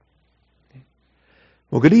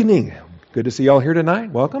Well, good evening. Good to see you all here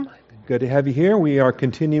tonight. Welcome. Good to have you here. We are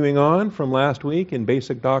continuing on from last week in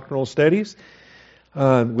Basic Doctrinal Studies,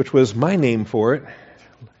 which was my name for it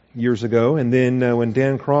years ago. And then when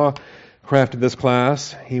Dan Craw crafted this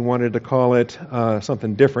class, he wanted to call it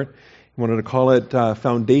something different. He wanted to call it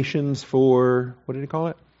Foundations for, what did he call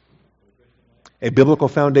it? A Biblical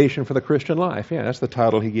Foundation for the Christian Life. Yeah, that's the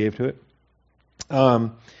title he gave to it.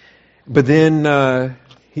 But then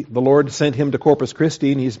the Lord sent him to Corpus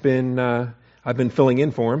Christi, and I've been filling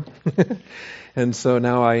in for him. And so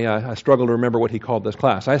now I struggle to remember what he called this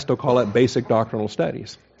class. I still call it Basic Doctrinal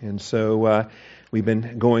Studies. And so we've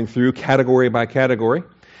been going through category by category.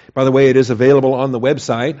 By the way, it is available on the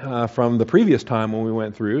website from the previous time when we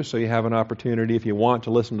went through, so you have an opportunity if you want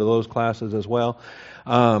to listen to those classes as well.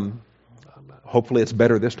 Hopefully it's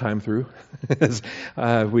better this time through as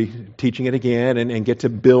we teaching it again and get to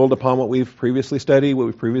build upon what we've previously studied, what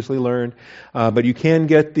we've previously learned. But you can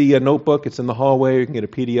get the notebook. It's in the hallway. You can get a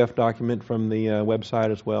PDF document from the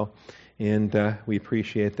website as well. And we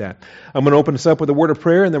appreciate that. I'm going to open this up with a word of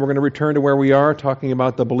prayer, and then we're going to return to where we are, talking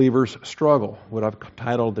about the believer's struggle, what I've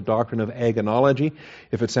titled the doctrine of agonology.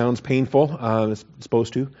 If it sounds painful, it's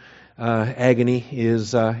supposed to. Agony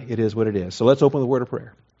is it is what it is. So let's open the word of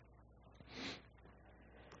prayer.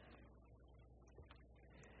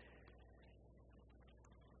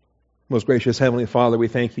 Most gracious Heavenly Father, we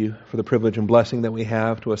thank you for the privilege and blessing that we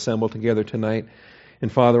have to assemble together tonight.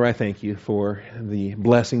 And Father, I thank you for the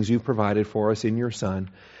blessings you've provided for us in your Son,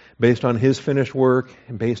 based on his finished work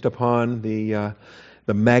and based upon the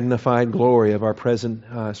magnified glory of our present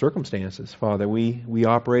circumstances. Father, we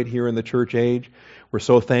operate here in the church age. We're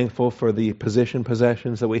so thankful for the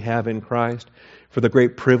possessions that we have in Christ, for the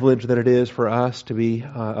great privilege that it is for us to be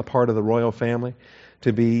a part of the royal family,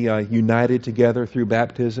 to be united together through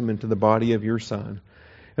baptism into the body of your Son.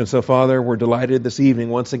 And so, Father, we're delighted this evening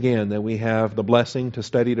once again that we have the blessing to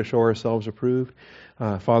study to show ourselves approved.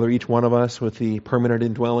 Father, each one of us with the permanent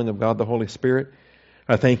indwelling of God the Holy Spirit.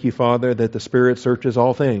 I thank you, Father, that the Spirit searches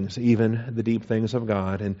all things, even the deep things of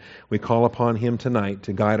God. And we call upon him tonight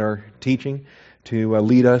to guide our teaching, to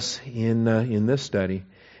lead us in this study.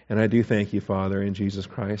 And I do thank you, Father, in Jesus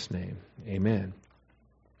Christ's name. Amen.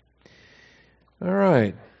 All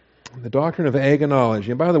right, the doctrine of agonology.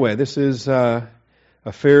 And by the way, this is a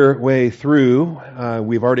fair way through.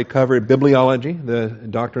 We've already covered bibliology, the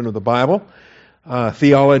doctrine of the Bible,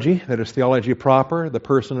 theology, that is theology proper, the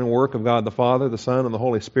person and work of God the Father, the Son, and the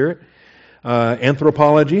Holy Spirit.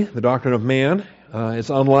 Anthropology, the doctrine of man. It's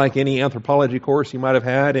unlike any anthropology course you might have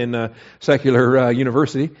had in a secular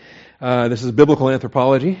university. This is biblical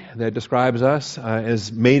anthropology that describes us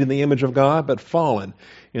as made in the image of God, but fallen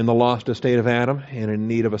in the lost estate of Adam and in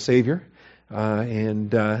need of a Savior. And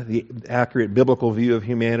the accurate biblical view of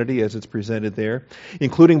humanity as it's presented there,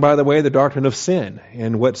 including, by the way, the doctrine of sin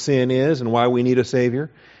and what sin is and why we need a Savior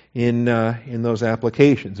in those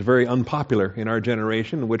applications. Very unpopular in our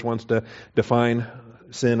generation, which wants to define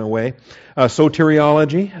sin away.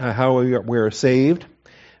 Soteriology, how we are saved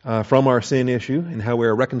from our sin issue and how we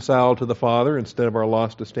are reconciled to the Father instead of our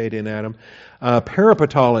lost estate in Adam.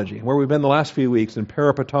 Peripatology, where we've been the last few weeks in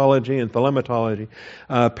peripatology and thelematology.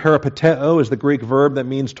 Peripateo is the Greek verb that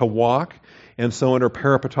means to walk. And so under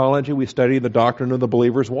peripatology, we study the doctrine of the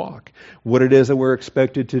believer's walk, what it is that we're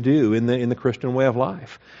expected to do in the Christian way of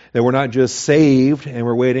life. That we're not just saved and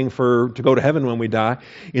we're waiting to go to heaven when we die.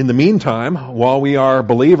 In the meantime, while we are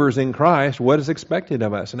believers in Christ, what is expected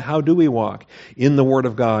of us? And how do we walk in the Word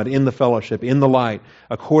of God, in the fellowship, in the light,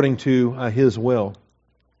 according to His will,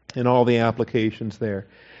 and all the applications there.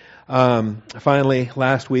 Finally,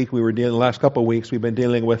 last couple of weeks, we've been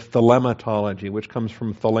dealing with thelematology, which comes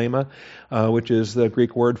from thelema, which is the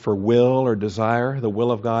Greek word for will or desire, the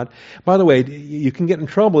will of God. By the way, you can get in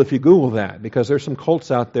trouble if you Google that, because there's some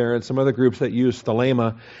cults out there and some other groups that use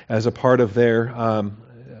thelema as a part of their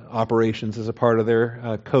operations, as a part of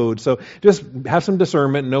their code. So just have some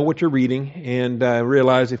discernment, know what you're reading, and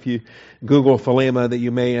realize if you Google thelema that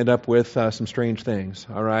you may end up with some strange things,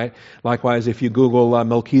 all right? Likewise, if you Google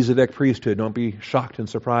Melchizedek priesthood, don't be shocked and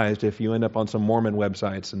surprised if you end up on some Mormon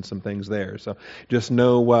websites and some things there. So just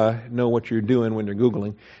know what you're doing when you're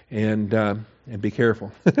Googling, and be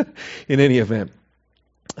careful in any event.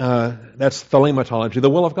 That's thelematology, the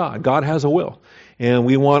will of God. God has a will. And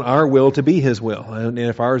we want our will to be His will. And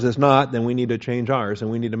if ours is not, then we need to change ours.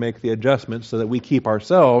 And we need to make the adjustments so that we keep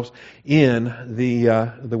ourselves in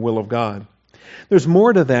the will of God. There's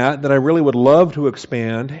more to that I really would love to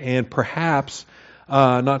expand, and perhaps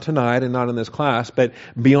not tonight and not in this class, but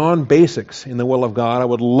beyond basics in the will of God, I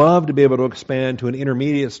would love to be able to expand to an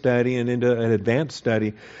intermediate study and into an advanced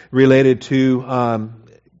study related to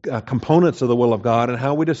components of the will of God and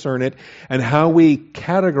how we discern it and how we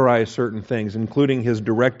categorize certain things, including His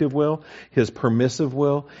directive will, His permissive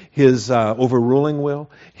will, His overruling will,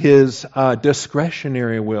 His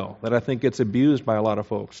discretionary will that I think gets abused by a lot of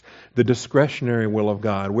folks. The discretionary will of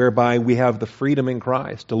God, whereby we have the freedom in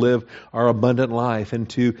Christ to live our abundant life and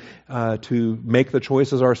to make the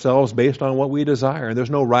choices ourselves based on what we desire. And there's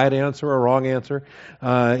no right answer or wrong answer,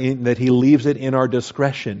 that He leaves it in our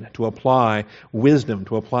discretion to apply wisdom,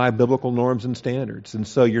 to apply biblical norms and standards. And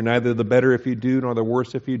so you're neither the better if you do nor the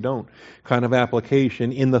worse if you don't kind of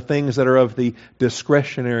application in the things that are of the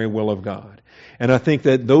discretionary will of God. And I think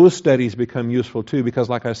that those studies become useful too because,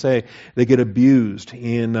 like I say, they get abused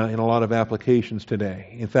in a lot of applications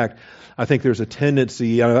today. In fact, I think there's a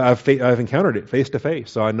tendency, I've encountered it face to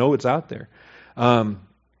face, so I know it's out there,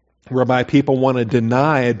 whereby people want to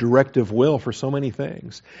deny a directive will for so many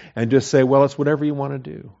things and just say, well, it's whatever you want to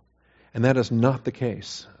do. And that is not the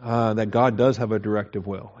case, that God does have a directive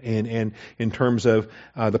will. And in terms of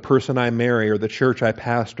the person I marry or the church I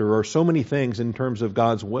pastor or so many things in terms of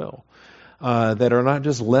God's will, that are not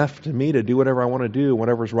just left to me to do whatever I want to do,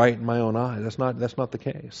 whatever's right in my own eyes. That's not the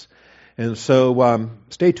case. And so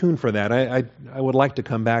stay tuned for that. I would like to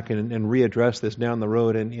come back and readdress this down the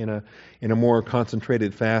road in a more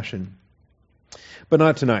concentrated fashion. But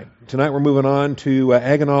not tonight. Tonight we're moving on to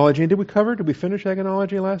agonology. And did we finish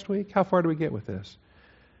agonology last week? How far did we get with this?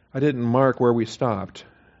 I didn't mark where we stopped.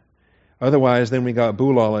 Otherwise, then we got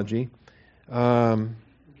boolology.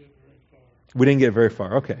 We didn't get very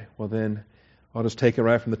far. Okay, well then I'll just take it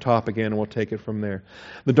right from the top again and we'll take it from there.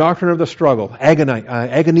 The doctrine of the struggle,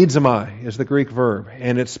 agonizomai is the Greek verb,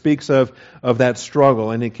 and it speaks of that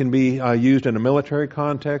struggle, and it can be used in a military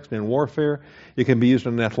context, in warfare. It can be used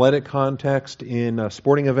in an athletic context, in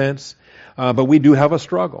sporting events, but we do have a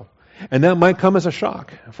struggle. And that might come as a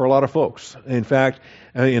shock for a lot of folks. In fact,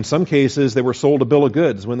 in some cases, they were sold a bill of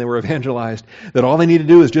goods when they were evangelized, that all they need to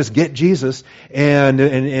do is just get Jesus, and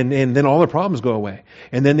then all their problems go away.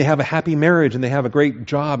 And then they have a happy marriage, and they have a great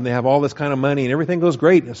job, and they have all this kind of money, and everything goes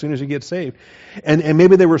great as soon as you get saved. And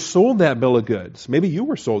maybe they were sold that bill of goods. Maybe you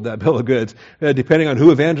were sold that bill of goods, depending on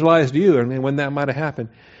who evangelized you and when that might have happened.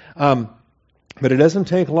 But it doesn't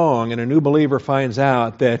take long, and a new believer finds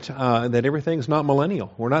out that everything's not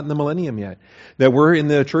millennial. We're not in the millennium yet. That we're in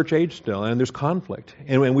the church age still, and there's conflict,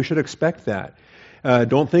 and we should expect that.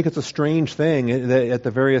 Don't think it's a strange thing at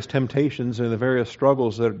the various temptations and the various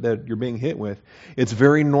struggles that you're being hit with. It's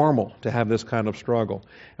very normal to have this kind of struggle,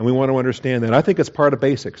 and we want to understand that. I think it's part of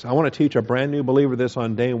basics. I want to teach a brand new believer this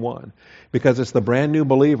on day one, because it's the brand new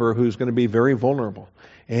believer who's going to be very vulnerable.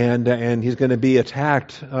 And he's going to be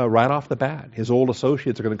attacked right off the bat. His old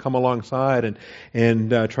associates are going to come alongside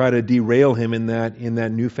and try to derail him in that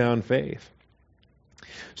newfound faith.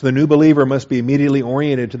 So the new believer must be immediately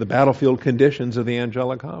oriented to the battlefield conditions of the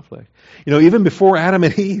angelic conflict. Even before Adam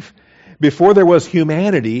and Eve, before there was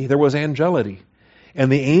humanity, there was angelity. And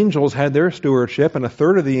the angels had their stewardship, and a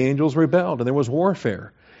third of the angels rebelled, and there was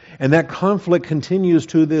warfare. And that conflict continues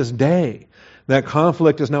to this day. That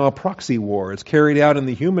conflict is now a proxy war. It's carried out in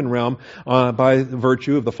the human realm by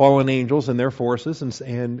virtue of the fallen angels and their forces,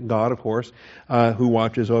 and God, of course, who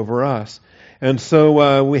watches over us. And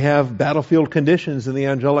so we have battlefield conditions in the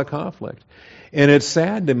angelic conflict. And it's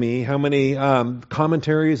sad to me how many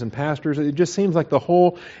commentaries and pastors, it just seems like the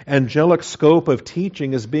whole angelic scope of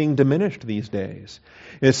teaching is being diminished these days.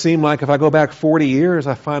 It seemed like if I go back 40 years,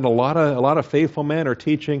 I find a lot of faithful men are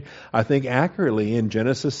teaching, I think, accurately in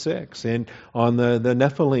Genesis 6 and on the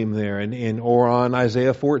Nephilim there, or on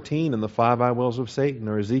Isaiah 14 and the 5 I wills of Satan,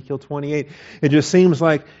 or Ezekiel 28. It just seems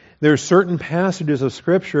like there are certain passages of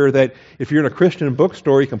Scripture that if you're in a Christian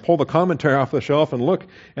bookstore, you can pull the commentary off the shelf and look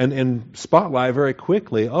and spotlight very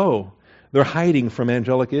quickly, they're hiding from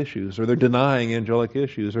angelic issues, or they're denying angelic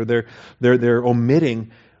issues, or they're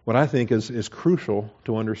omitting what I think is crucial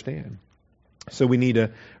to understand. So we need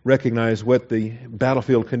to recognize what the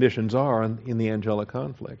battlefield conditions are in the angelic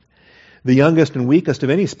conflict. The youngest and weakest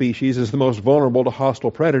of any species is the most vulnerable to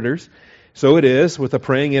hostile predators. So it is with the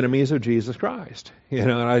praying enemies of Jesus Christ. And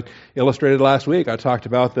I illustrated last week, I talked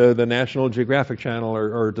about the National Geographic Channel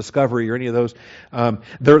or Discovery or any of those.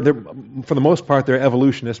 They're for the most part, they're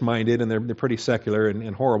evolutionist-minded, and they're pretty secular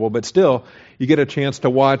and horrible. But still, you get a chance to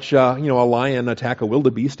watch a lion attack a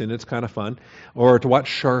wildebeest, and it's kind of fun. Or to watch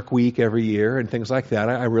Shark Week every year and things like that.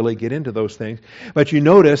 I really get into those things. But you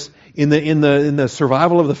notice in the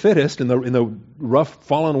survival of the fittest, in the rough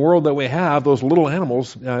fallen world that we have, those little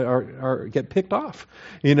animals get picked off.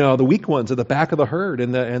 The weak ones at the back of the herd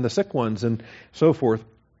and the sick ones and so forth.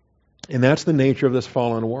 And that's the nature of this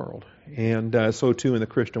fallen world. And so too in the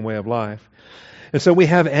Christian way of life. And so we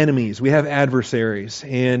have enemies, we have adversaries,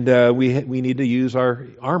 and we need to use our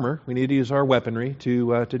armor, we need to use our weaponry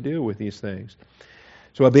to deal with these things.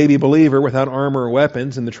 So a baby believer without armor or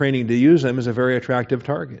weapons and the training to use them is a very attractive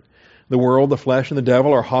target. The world, the flesh, and the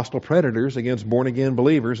devil are hostile predators against born-again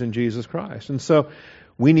believers in Jesus Christ. And so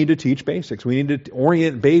we need to teach basics. We need to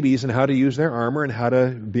orient babies in how to use their armor and how to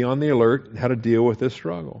be on the alert and how to deal with this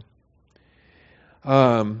struggle.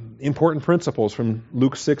 Important principles from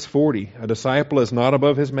Luke 6:40. A disciple is not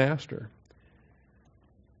above his master.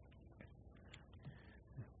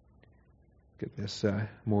 Get this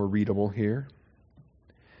more readable here.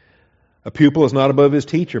 A pupil is not above his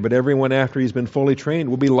teacher, but everyone after he's been fully trained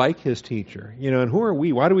will be like his teacher. And who are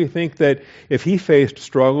we? Why do we think that if he faced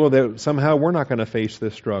struggle, that somehow we're not going to face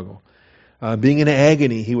this struggle? Being in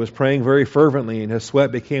agony, he was praying very fervently, and his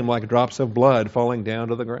sweat became like drops of blood falling down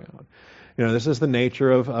to the ground. This is the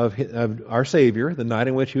nature of our Savior, the night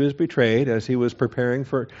in which he was betrayed, as he was preparing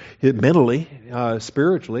for, mentally,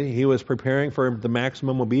 spiritually, he was preparing for the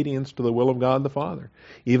maximum obedience to the will of God the Father,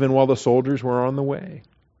 even while the soldiers were on the way.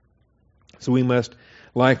 So we must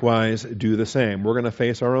likewise do the same. We're going to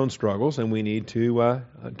face our own struggles, and we need to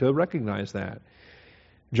recognize that.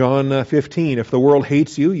 John 15, if the world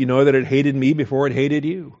hates you, you know that it hated me before it hated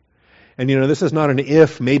you. And this is not an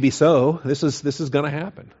if, maybe so. This is going to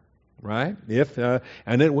happen. Right?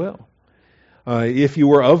 And it will. If you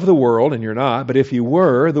were of the world, and you're not, but if you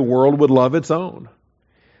were, the world would love its own.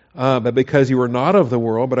 But because you were not of the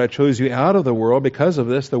world, but I chose you out of the world, because of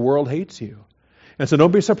this, the world hates you. And so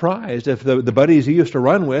don't be surprised if the buddies you used to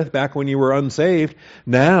run with back when you were unsaved,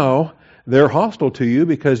 now they're hostile to you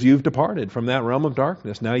because you've departed from that realm of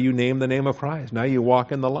darkness. Now you name the name of Christ. Now you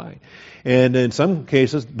walk in the light. And in some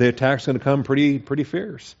cases, the attack's going to come pretty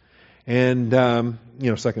fierce. And,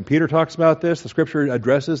 2 Peter talks about this. The Scripture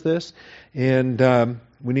addresses this. And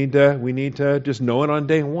we need to just know it on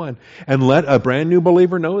day one. And let a brand new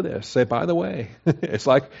believer know this. Say, by the way, it's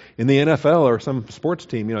like in the NFL or some sports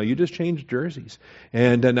team, you just changed jerseys.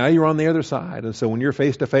 And now you're on the other side. And so when you're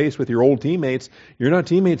face to face with your old teammates, you're not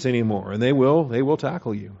teammates anymore. And they will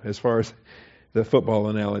tackle you, as far as the football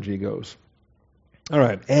analogy goes. All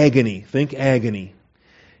right, agony. Think agony.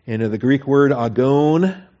 And the Greek word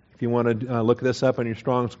agon. If you want to look this up on your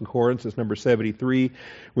Strong's Concordance, it's number 73.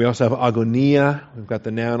 We also have agonia. We've got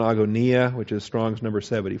the noun agonia, which is Strong's number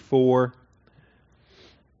 74.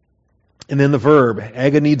 And then the verb,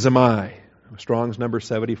 agonizomai, Strong's number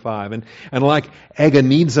 75. And like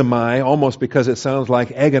agonizomai, almost because it sounds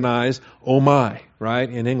like agonize, oh my, right,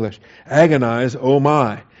 in English. Agonize, oh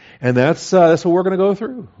my. And that's what we're going to go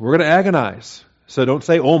through. We're going to agonize. So don't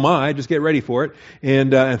say, oh my, just get ready for it,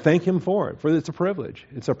 and thank Him for it, for it's a privilege.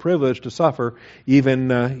 It's a privilege to suffer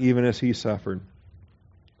even as He suffered.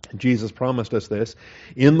 Jesus promised us this.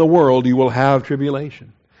 In the world you will have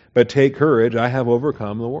tribulation, but take courage, I have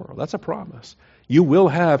overcome the world. That's a promise. You will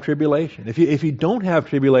have tribulation. If you don't have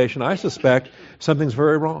tribulation, I suspect something's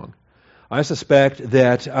very wrong. I suspect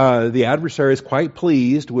that the adversary is quite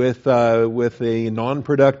pleased with a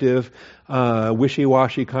non-productive,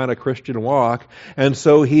 wishy-washy kind of Christian walk, and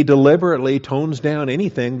so he deliberately tones down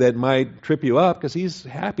anything that might trip you up, because he's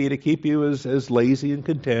happy to keep you as lazy and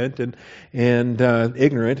content and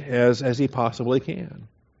ignorant as he possibly can.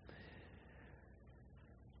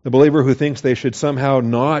 The believer who thinks they should somehow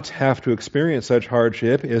not have to experience such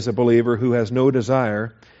hardship is a believer who has no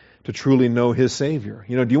desire to truly know his Savior.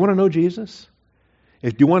 Do you want to know Jesus?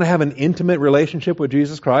 Do you want to have an intimate relationship with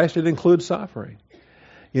Jesus Christ? It includes suffering.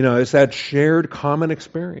 It's that shared common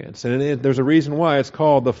experience. And there's a reason why it's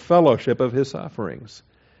called the fellowship of His sufferings.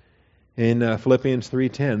 In Philippians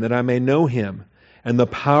 3:10, that I may know Him and the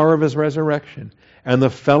power of His resurrection and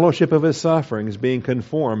the fellowship of His sufferings, being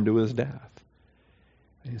conformed to His death.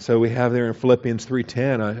 And so we have there in Philippians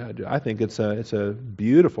 3:10. I think it's a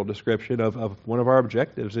beautiful description of one of our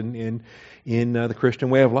objectives in the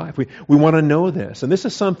Christian way of life. We want to know this, and this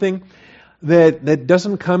is something that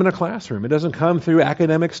doesn't come in a classroom. It doesn't come through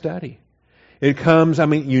academic study. It comes.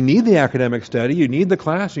 You need the academic study. You need the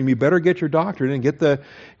classroom. You better get your doctorate and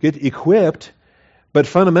get equipped. But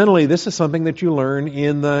fundamentally, this is something that you learn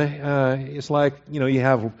in it's like, you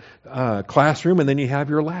have classroom and then you have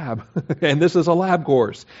your lab. And this is a lab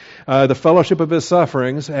course. The fellowship of His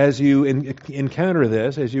sufferings, as you encounter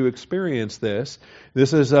this, as you experience this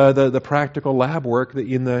is the practical lab work that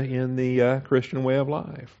in the Christian way of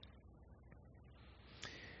life.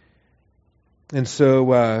 And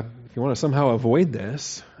so, if you want to somehow avoid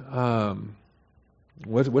this,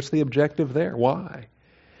 what's the objective there? Why?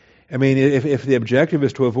 I mean, if the objective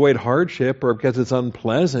is to avoid hardship or because it's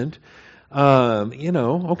unpleasant,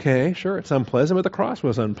 okay, sure, it's unpleasant, but the cross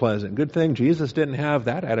was unpleasant. Good thing Jesus didn't have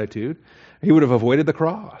that attitude. He would have avoided the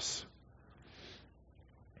cross.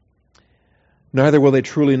 Neither will they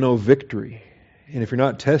truly know victory. And if you're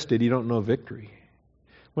not tested, you don't know victory.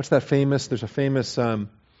 What's that famous, there's a famous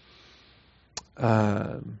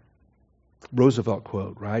Roosevelt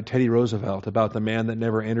quote, right? Teddy Roosevelt about the man that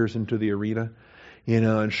never enters into the arena.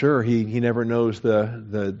 And sure, he never knows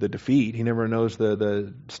the defeat. He never knows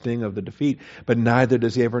the sting of the defeat, but neither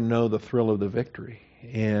does he ever know the thrill of the victory.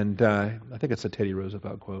 And I think it's a Teddy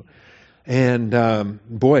Roosevelt quote. And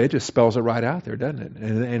boy, it just spells it right out there, doesn't it?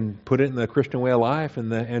 And put it in the Christian way of life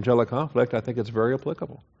and the angelic conflict, I think it's very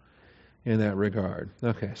applicable in that regard.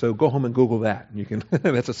 Okay, so go home and Google that. You can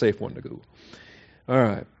that's a safe one to Google. All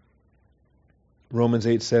right. Romans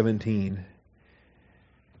 8:17.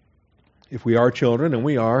 If we are children, and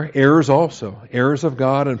we are, heirs also, heirs of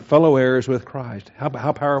God and fellow heirs with Christ. How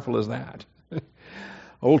powerful is that?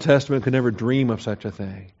 Old Testament could never dream of such a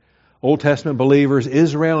thing. Old Testament believers,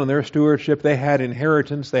 Israel and their stewardship, they had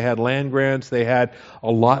inheritance, they had land grants, they had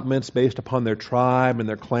allotments based upon their tribe and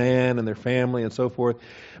their clan and their family and so forth.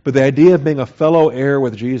 But the idea of being a fellow heir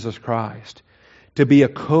with Jesus Christ, to be a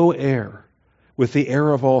co-heir with the heir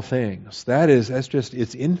of all things,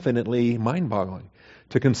 it's infinitely mind-boggling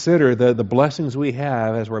to consider the blessings we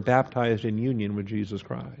have as we're baptized in union with Jesus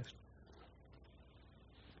Christ.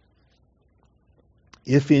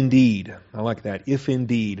 If indeed, I like that, if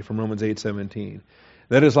indeed, from Romans 8:17.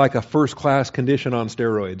 That is like a first-class condition on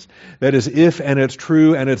steroids. That is if, and it's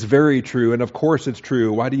true, and it's very true, and of course it's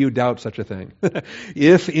true. Why do you doubt such a thing?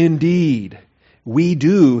 If indeed we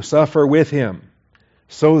do suffer with Him,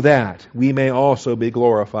 so that we may also be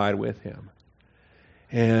glorified with Him.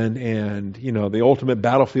 And the ultimate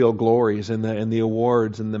battlefield glories and the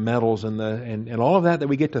awards and the medals and all of that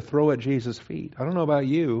we get to throw at Jesus' feet. I don't know about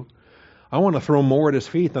you. I want to throw more at His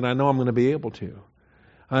feet than I know I'm going to be able to.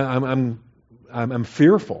 I'm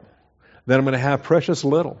fearful that I'm going to have precious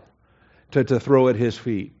little to throw at His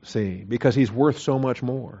feet, because He's worth so much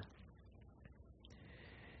more.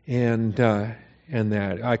 And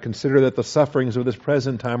that I consider that the sufferings of this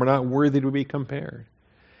present time are not worthy to be compared.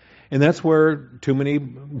 And that's where too many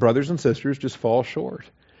brothers and sisters just fall short.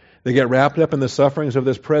 They get wrapped up in the sufferings of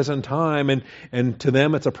this present time, and to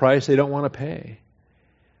them it's a price they don't want to pay.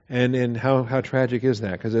 And how tragic is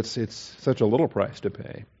that? Because it's such a little price to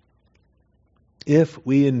pay. If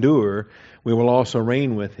we endure, we will also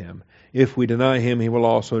reign with Him. If we deny Him, He will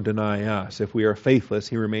also deny us. If we are faithless,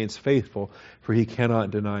 He remains faithful, for He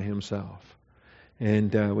cannot deny Himself.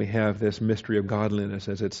 And we have this mystery of godliness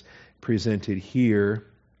as it's presented here.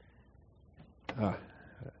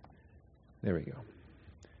 There we go.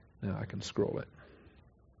 Now I can scroll it.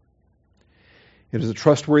 It is a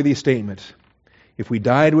trustworthy statement. If we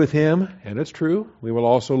died with Him, and it's true, we will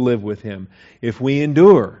also live with Him. If we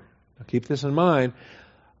endure, now keep this in mind,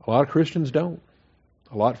 a lot of Christians don't.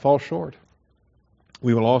 A lot fall short.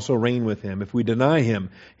 We will also reign with Him. If we deny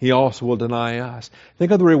Him, He also will deny us.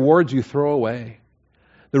 Think of the rewards you throw away.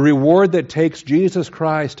 The reward that takes Jesus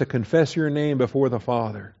Christ to confess your name before the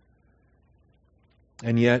Father.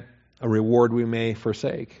 And yet, a reward we may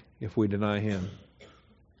forsake if we deny Him.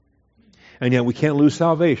 And yet we can't lose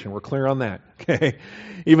salvation. We're clear on that. Okay?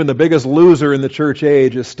 Even the biggest loser in the church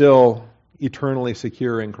age is still eternally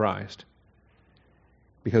secure in Christ.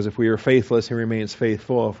 Because if we are faithless, He remains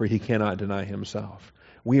faithful, for He cannot deny Himself.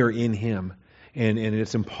 We are in Him, and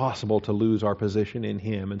it's impossible to lose our position in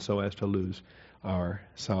Him, and so as to lose our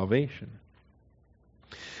salvation.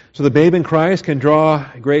 So the babe in Christ can draw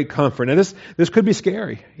great comfort. And this could be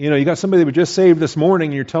scary. You got somebody that was just saved this morning,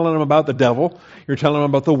 and you're telling them about the devil, you're telling them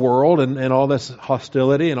about the world and all this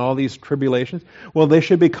hostility and all these tribulations. Well, they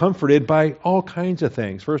should be comforted by all kinds of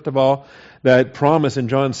things. First of all, that promise in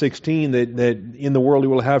John 16 that in the world you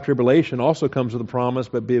will have tribulation also comes with a promise,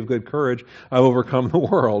 but be of good courage, I've overcome the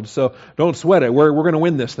world. So don't sweat it. We're going to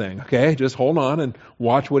win this thing, okay? Just hold on and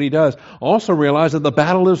watch what He does. Also realize that the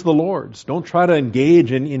battle is the Lord's. Don't try to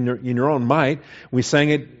engage in your own might. We sang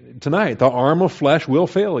it tonight. The arm of flesh will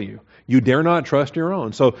fail you. You dare not trust your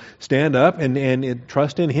own. So stand up and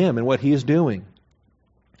trust in Him and what He is doing.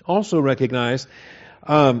 Also recognize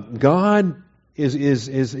God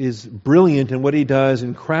is brilliant in what He does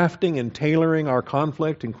in crafting and tailoring our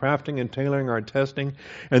conflict and crafting and tailoring our testing,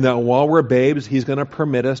 and that while we're babes, He's going to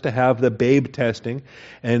permit us to have the babe testing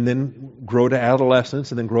and then grow to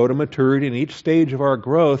adolescence and then grow to maturity. In each stage of our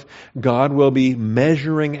growth, God will be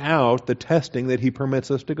measuring out the testing that He permits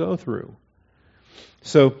us to go through.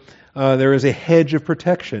 So there is a hedge of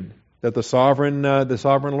protection that the sovereign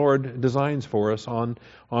Lord designs for us on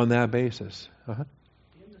that basis. Uh-huh.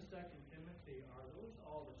 In the 2 Timothy, are those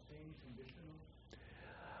all the same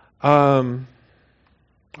conditional?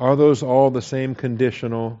 Are those all the same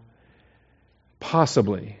conditional?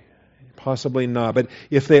 Possibly. Possibly not. But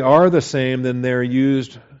if they are the same, then they're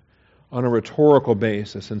used on a rhetorical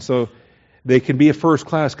basis. And so they can be a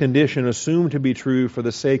first-class condition assumed to be true for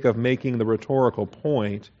the sake of making the rhetorical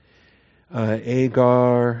point.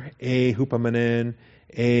 Agar, hupamanen,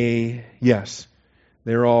 yes.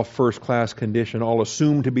 They're all first-class condition, all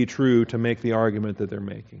assumed to be true to make the argument that they're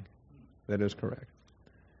making. That is correct.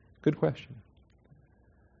 Good question.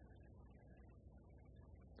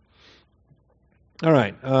 All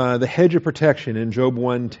right, the hedge of protection in Job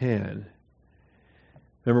 1:10.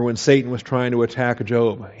 Remember when Satan was trying to attack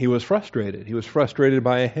Job? He was frustrated. He was frustrated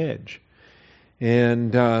by a hedge.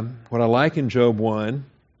 And what I like in Job 1,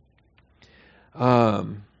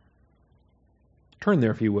 turn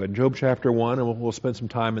there if you would, Job chapter 1, and we'll spend some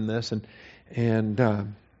time in this. And a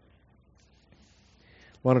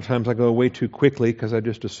lot of times I go way too quickly because I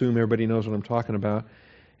just assume everybody knows what I'm talking about.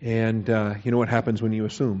 And you know what happens when you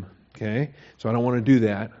assume. Okay, so I don't want to do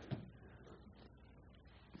that.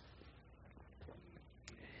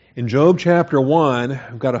 In Job chapter 1,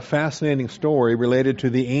 we've got a fascinating story related to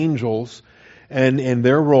the angels and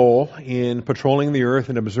their role in patrolling the earth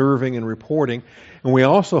and observing and reporting. And we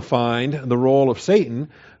also find the role of Satan,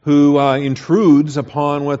 who intrudes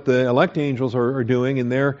upon what the elect angels are doing in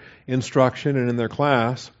their instruction and in their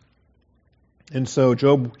class. And so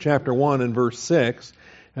Job chapter 1 and verse 6,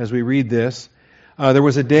 as we read this, there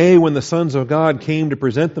was a day when the sons of God came to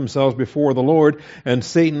present themselves before the Lord, and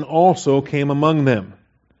Satan also came among them.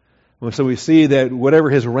 And so we see that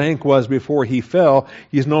whatever his rank was before he fell,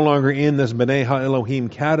 he's no longer in this B'nai Ha-Elohim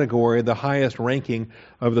category. The highest ranking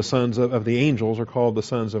of the sons of the angels are called the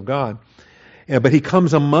sons of God. But he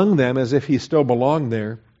comes among them as if he still belonged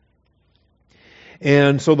there.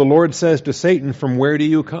 And so the Lord says to Satan, "From where do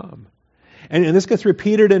you come?" And this gets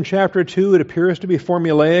repeated in chapter 2. It appears to be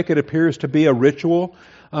formulaic. It appears to be a ritual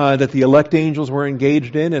that the elect angels were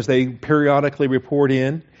engaged in as they periodically report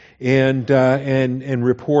in and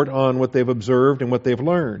report on what they've observed and what they've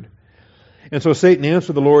learned. And so Satan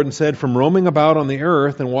answered the Lord and said, "From roaming about on the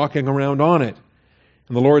earth and walking around on it."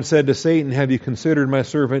 And the Lord said to Satan, "Have you considered my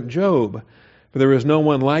servant Job? For there is no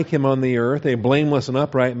one like him on the earth, a blameless and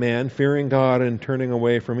upright man, fearing God and turning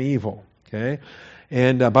away from evil." Okay?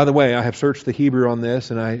 And by the way, I have searched the Hebrew on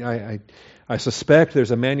this, and I suspect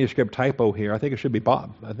there's a manuscript typo here. I think it should be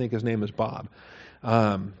Bob. I think his name is Bob.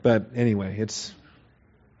 But anyway,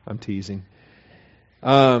 I'm teasing.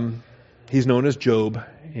 He's known as Job,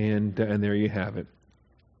 and there you have it.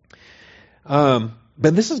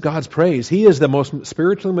 But this is God's praise. He is the most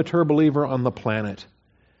spiritually mature believer on the planet.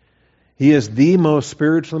 He is the most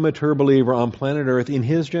spiritually mature believer on planet Earth in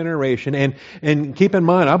his generation. And keep in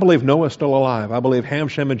mind, I believe Noah's still alive. I believe Ham,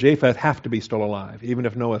 Shem, and Japheth have to be still alive, even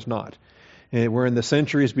if Noah's not. And we're in the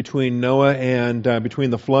centuries between Noah and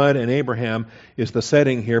between the flood and Abraham is the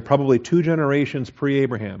setting here. Probably 2 generations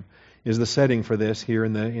pre-Abraham is the setting for this here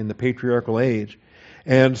in the patriarchal age.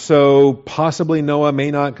 And so possibly Noah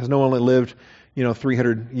may not, because Noah only lived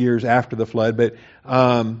 300 years after the flood,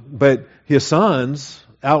 but his sons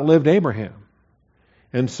outlived Abraham.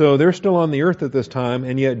 And so they're still on the earth at this time,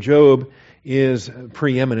 and yet Job is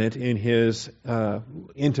preeminent in his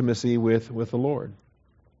intimacy with the Lord.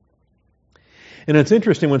 And it's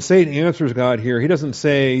interesting, when Satan answers God here, he doesn't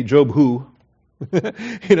say, "Job who?"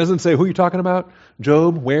 He doesn't say, "Who are you talking about?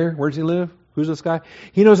 Job, where? Where does he live? Who's this guy?"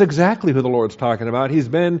 He knows exactly who the Lord's talking about. He's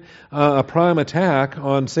been a prime attack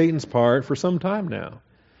on Satan's part for some time now.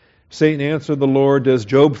 Satan answered the Lord, "Does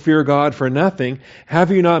Job fear God for nothing? Have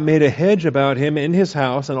you not made a hedge about him in his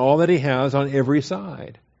house and all that he has on every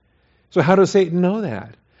side?" So how does Satan know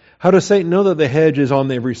that? How does Satan know that the hedge is on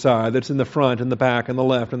every side, that's in the front and the back and the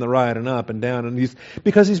left and the right and up and down?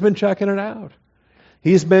 Because he's been checking it out.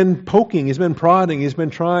 He's been poking, he's been prodding, he's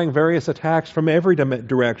been trying various attacks from every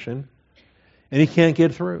direction, and he can't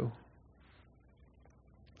get through.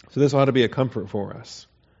 So this ought to be a comfort for us.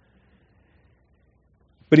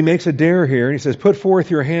 But he makes a dare here, and he says, "Put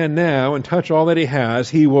forth your hand now and touch all that he has.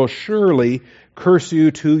 He will surely curse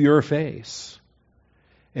you to your face."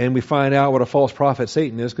 And we find out what a false prophet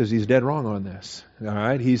Satan is, because he's dead wrong on this. All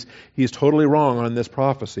right, he's totally wrong on this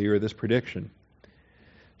prophecy or this prediction.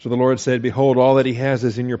 So the Lord said, "Behold, all that he has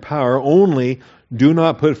is in your power. Only do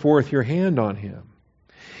not put forth your hand on him."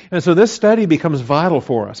 And so this study becomes vital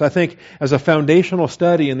for us, I think, as a foundational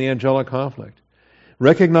study in the angelic conflict.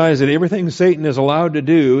 Recognize that everything Satan is allowed to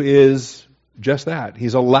do is just that.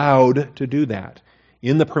 He's allowed to do that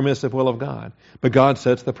in the permissive will of God. But God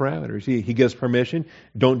sets the parameters. He gives permission.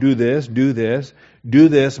 Don't do this, do this,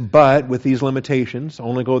 but with these limitations.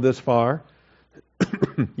 Only go this far.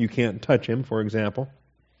 You can't touch him, for example.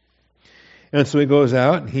 And so he goes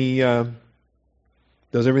out, he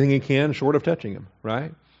does everything he can short of touching him,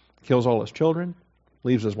 right? Kills all his children,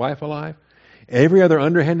 leaves his wife alive. Every other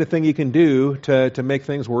underhanded thing he can do to make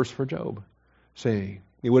things worse for Job. Say,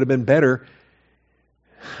 it would have been better,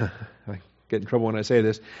 I get in trouble when I say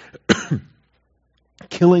this,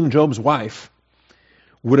 killing Job's wife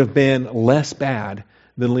would have been less bad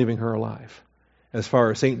than leaving her alive, as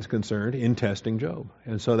far as Satan's concerned, in testing Job.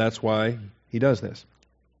 And so that's why he does this.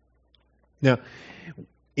 Now,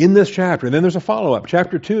 in this chapter, and then there's a follow-up.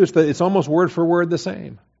 Chapter 2, it's almost word for word the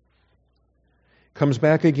same. Comes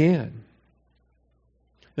back again.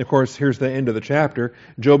 And of course, here's the end of the chapter.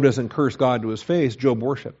 Job doesn't curse God to his face. Job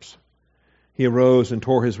worships. He arose and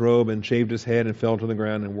tore his robe and shaved his head and fell to the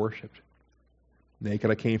ground and worshipped. Naked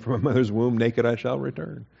I came from my mother's womb, naked I shall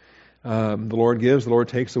return. The Lord gives, the Lord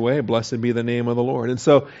takes away. Blessed be the name of the Lord. And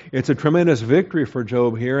so it's a tremendous victory for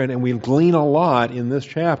Job here, and we glean a lot in this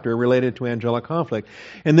chapter related to angelic conflict.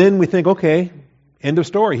 And then we think, okay, end of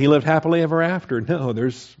story. He lived happily ever after. No,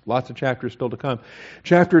 there's lots of chapters still to come.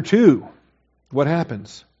 Chapter 2, what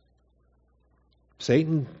happens?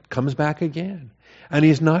 Satan comes back again, and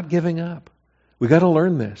he's not giving up. We've got to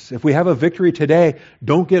learn this. If we have a victory today,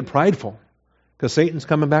 don't get prideful, because Satan's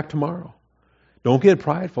coming back tomorrow. Don't get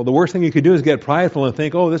prideful. The worst thing you could do is get prideful and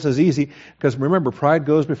think, oh, this is easy, because remember, pride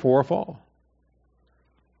goes before a fall.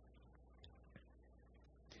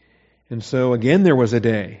 And so again, there was a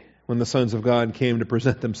day when the sons of God came to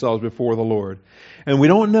present themselves before the Lord. And we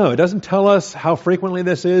don't know. It doesn't tell us how frequently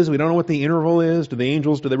this is. We don't know what the interval is. Do the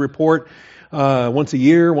angels, do they report once a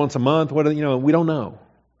year, once a month? We don't know.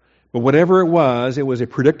 But whatever it was a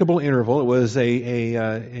predictable interval. It was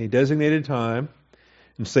a designated time.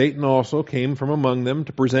 And Satan also came from among them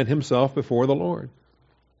to present himself before the Lord.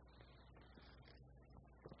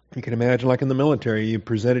 You can imagine, like in the military, you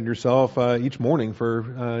presented yourself each morning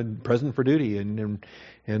for present for duty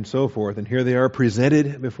and so forth. And here they are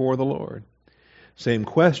presented before the Lord. Same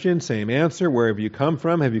question, same answer. Where have you come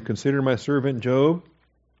from? Have you considered my servant Job?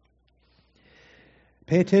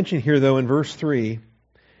 Pay attention here, though, in verse 3.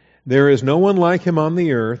 There is no one like him on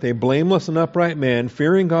the earth, a blameless and upright man,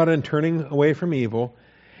 fearing God and turning away from evil.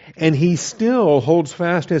 And he still holds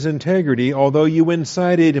fast his integrity, although you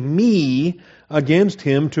incited me against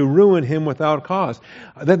him to ruin him without cause.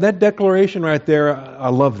 That declaration right there, I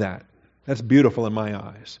love that. That's beautiful in my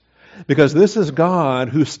eyes. Because this is God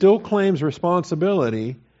who still claims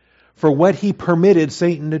responsibility for what he permitted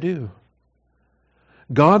Satan to do.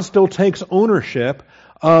 God still takes ownership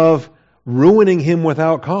of ruining him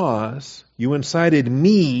without cause. You incited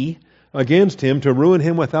me against him to ruin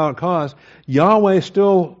him without cause. Yahweh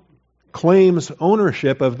still claims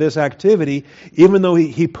ownership of this activity, even though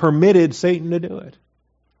he permitted Satan to do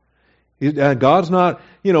it. God's not,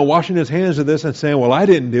 washing his hands of this and saying, well, I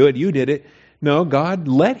didn't do it, you did it. No, God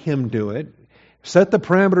let him do it, set the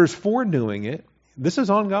parameters for doing it. This is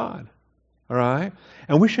on God. All right?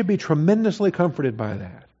 And we should be tremendously comforted by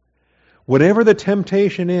that. Whatever the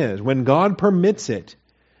temptation is, when God permits it,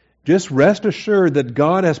 just rest assured that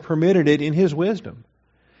God has permitted it in His wisdom.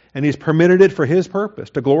 And He's permitted it for His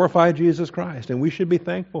purpose, to glorify Jesus Christ. And we should be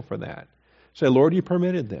thankful for that. Say, Lord, you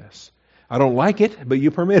permitted this. I don't like it, but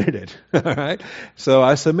you permitted it. All right? So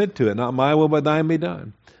I submit to it. Not my will, but thine be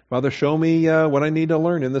done. Father, show me what I need to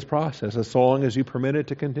learn in this process, as long as you permit it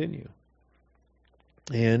to continue.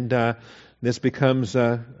 And this becomes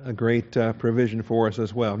a great provision for us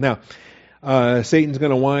as well. Now, Satan's going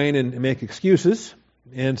to whine and make excuses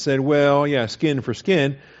and said, well, yeah, skin for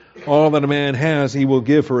skin. All that a man has, he will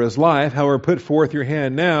give for his life. However, put forth your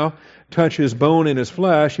hand now, touch his bone and his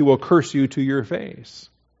flesh, he will curse you to your face.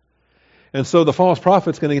 And so the false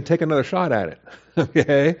prophet's going to take another shot at it.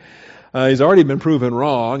 Okay? He's already been proven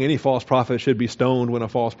wrong. Any false prophet should be stoned when a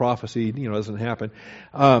false prophecy, doesn't happen.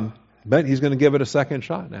 But he's going to give it a second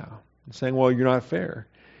shot now, saying, well, you're not fair.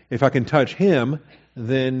 If I can touch him,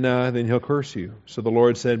 then he'll curse you. So the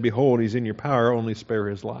Lord said, behold, he's in your power, only spare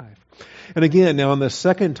his life. And again, now on the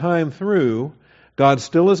second time through, God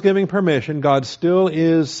still is giving permission. God still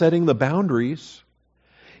is setting the boundaries.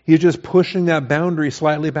 He's just pushing that boundary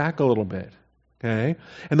slightly back a little bit. Okay?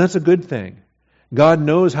 And that's a good thing. God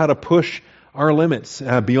knows how to push our limits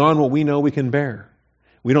beyond what we know we can bear.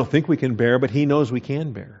 We don't think we can bear, but He knows we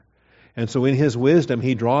can bear. And so in His wisdom,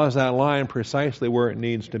 He draws that line precisely where it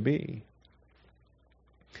needs to be.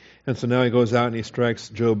 And so now He goes out and He strikes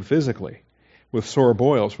Job physically with sore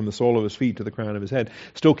boils from the sole of his feet to the crown of his head.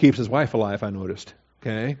 Still keeps his wife alive, I noticed.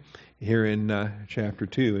 Okay, here in chapter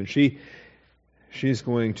 2. And she's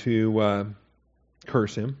going to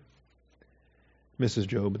curse him. Mrs.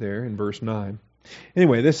 Job there in verse 9.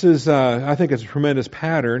 Anyway, this is, I think it's a tremendous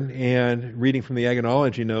pattern, and reading from the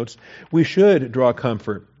agonology notes, we should draw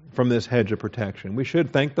comfort from this hedge of protection. We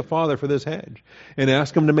should thank the Father for this hedge and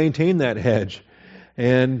ask Him to maintain that hedge.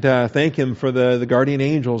 And thank Him for the guardian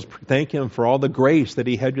angels. Thank Him for all the grace that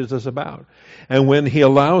He hedges us about. And when He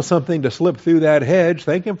allows something to slip through that hedge,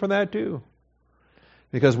 thank Him for that too.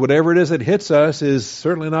 Because whatever it is that hits us is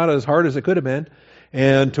certainly not as hard as it could have been.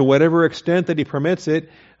 And to whatever extent that He permits it,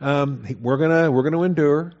 we're gonna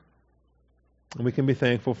endure. And we can be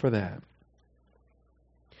thankful for that.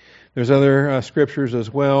 There's other scriptures as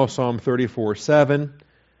well. Psalm 34:7.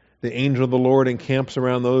 The angel of the Lord encamps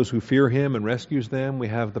around those who fear Him and rescues them. We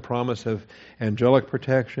have the promise of angelic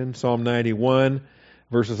protection. Psalm 91,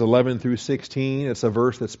 verses 11 through 16. It's a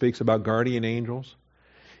verse that speaks about guardian angels.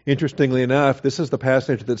 Interestingly enough, this is the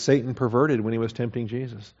passage that Satan perverted when he was tempting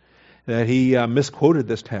Jesus. That he misquoted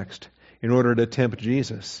this text in order to tempt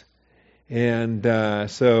Jesus. And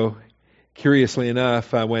so, curiously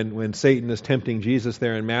enough, when Satan is tempting Jesus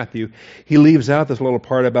there in Matthew, he leaves out this little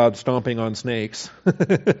part about stomping on snakes.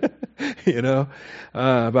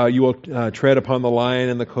 About you will tread upon the lion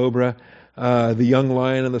and the cobra, the young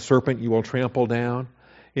lion and the serpent you will trample down.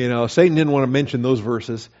 Satan didn't want to mention those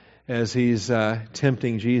verses as he's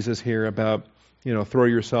tempting Jesus here about, throw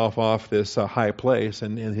yourself off this high place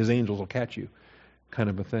and his angels will catch you, kind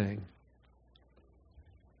of a thing.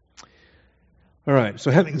 All right, so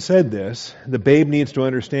having said this, the babe needs to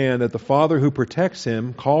understand that the Father who protects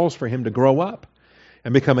him calls for him to grow up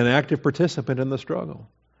and become an active participant in the struggle.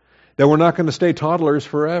 That we're not going to stay toddlers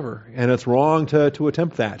forever, and it's wrong to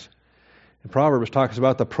attempt that. And Proverbs talks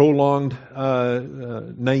about the prolonged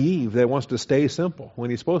naive that wants to stay simple when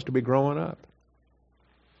he's supposed to be growing up.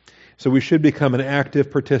 So we should become an active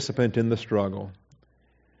participant in the struggle.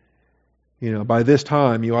 By this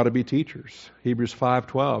time you ought to be teachers. Hebrews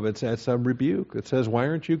 5:12, it's a rebuke. It says, why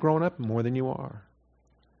aren't you growing up more than you are?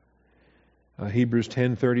 Hebrews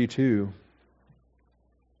 10:32.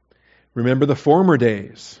 Remember the former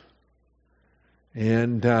days.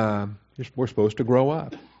 And we're supposed to grow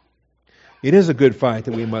up. It is a good fight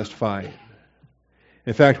that we must fight.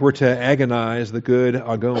 In fact, we're to agonize the good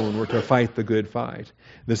agon. We're to fight the good fight.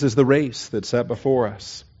 This is the race that's set before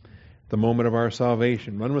us. The moment of our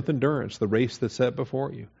salvation. Run with endurance the race that's set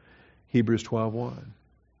before you. Hebrews 12:1.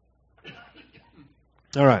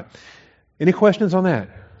 All right. Any questions on that?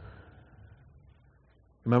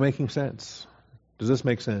 Am I making sense? Does this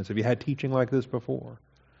make sense? Have you had teaching like this before?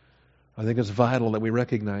 I think it's vital that we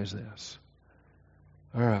recognize this.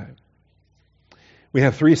 All right. We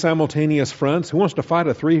have 3 simultaneous fronts. Who wants to fight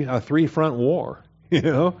a three-front war?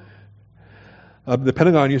 The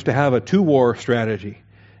Pentagon used to have a 2-war strategy.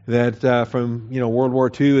 That from World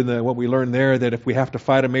War II and what we learned there, that if we have to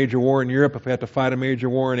fight a major war in Europe, if we have to fight a major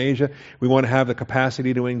war in Asia, we want to have the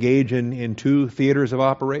capacity to engage in 2 theaters of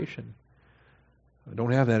operation. I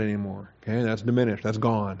don't have that anymore. Okay, that's diminished. That's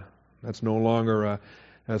gone. That's no longer a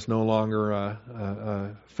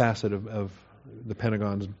facet of the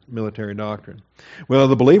Pentagon's military doctrine. Well,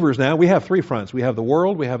 the believers now, we have 3 fronts. We have the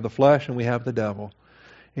world, we have the flesh, and we have the devil.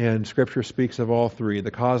 And Scripture speaks of all 3,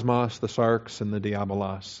 the cosmos, the sarx, and the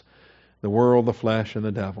diabolos. The world, the flesh, and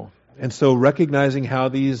the devil. And so recognizing how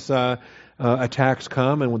these attacks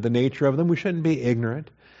come and with the nature of them, we shouldn't be ignorant.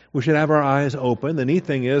 We should have our eyes open. The neat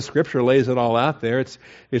thing is, Scripture lays it all out there.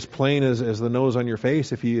 It's plain as the nose on your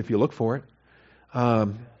face if you look for it.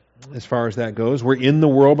 As far as that goes. We're in the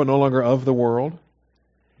world, but no longer of the world.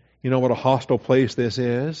 You know what a hostile place this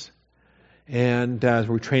is. And as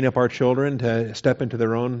we train up our children to step into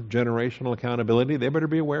their own generational accountability, they better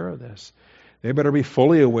be aware of this. They better be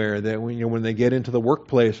fully aware that when they get into the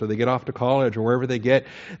workplace or they get off to college or wherever they get,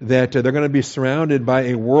 that they're going to be surrounded by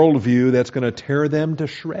a worldview that's going to tear them to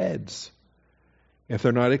shreds if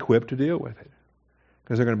they're not equipped to deal with it.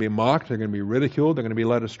 Because they're going to be mocked, they're going to be ridiculed, they're going to be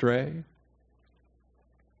led astray.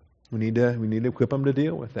 We need to equip them to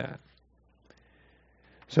deal with that.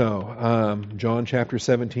 So, John chapter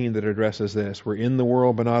 17 that addresses this. We're in the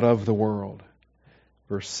world, but not of the world.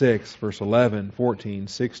 Verse 6, verse 11, 14,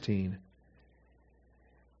 16.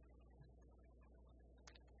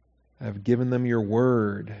 I've given them your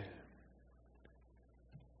word.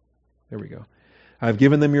 There we go. I've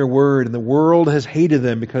given them your word, and the world has hated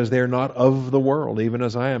them because they are not of the world, even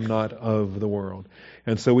as I am not of the world.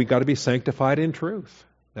 And so we've got to be sanctified in truth.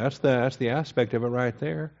 That's the aspect of it right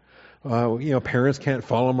there. Parents can't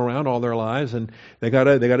follow them around all their lives, and they got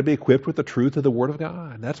to be equipped with the truth of the Word of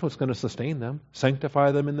God. That's what's going to sustain them.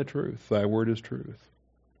 Sanctify them in the truth. Thy word is truth.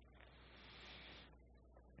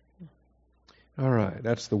 All right,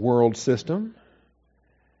 that's the world system.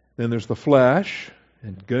 Then there's the flesh.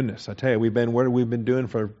 And goodness, I tell you, what have we been doing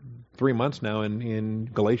for 3 months now in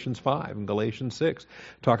Galatians 5 and Galatians 6,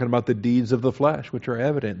 talking about the deeds of the flesh, which are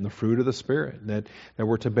evident in the fruit of the Spirit that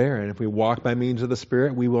we're to bear. And if we walk by means of the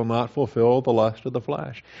Spirit, we will not fulfill the lust of the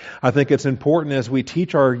flesh. I think it's important as we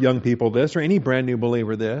teach our young people this, or any brand new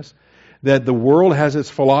believer this, that the world has its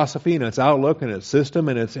philosophy and its outlook and its system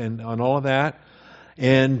and on all of that.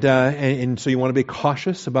 And so you want to be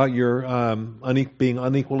cautious about your being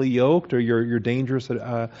unequally yoked or your dangerous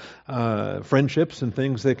friendships and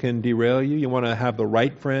things that can derail you. You want to have the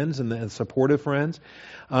right friends and supportive friends.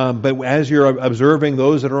 But as you're observing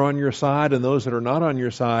those that are on your side and those that are not on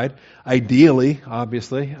your side, ideally,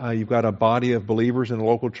 obviously, you've got a body of believers in a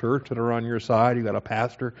local church that are on your side. You've got a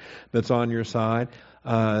pastor that's on your side.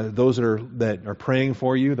 Those that are praying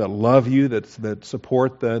for you, that love you, that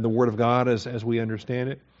support the Word of God as we understand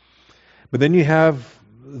it. But then you have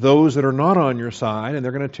those that are not on your side, and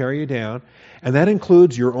they're going to tear you down, and that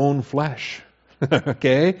includes your own flesh.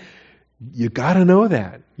 Okay? You got to know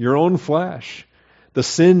that. Your own flesh. The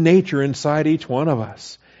sin nature inside each one of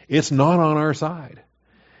us. It's not on our side.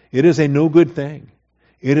 It is a no good thing.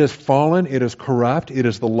 It is fallen, it is corrupt, it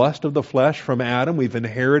is the lust of the flesh from Adam. We've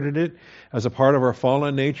inherited it as a part of our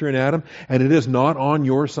fallen nature in Adam, and it is not on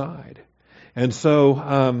your side. And so,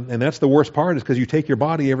 and that's the worst part, is because you take your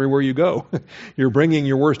body everywhere you go. You're bringing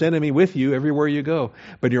your worst enemy with you everywhere you go.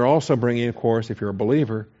 But you're also bringing, of course, if you're a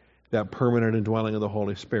believer, that permanent indwelling of the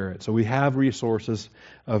Holy Spirit. So we have resources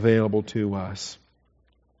available to us.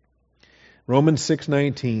 Romans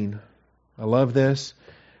 6:19. I love this.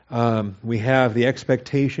 We have the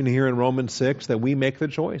expectation here in Romans 6 that we make the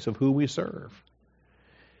choice of who we serve.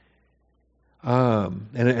 And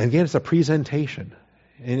again, it's a presentation.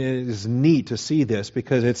 And it is neat to see this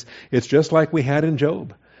because it's just like we had in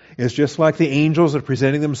Job. It's just like the angels are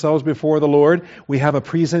presenting themselves before the Lord. We have a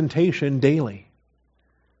presentation daily.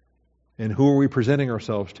 And who are we presenting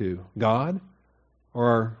ourselves to? God or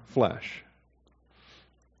our flesh?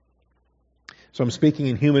 So I'm speaking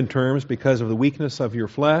in human terms because of the weakness of your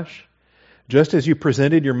flesh. Just as you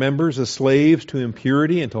presented your members as slaves to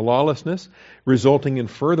impurity and to lawlessness, resulting in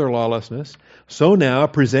further lawlessness, so now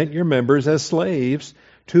present your members as slaves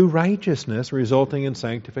to righteousness, resulting in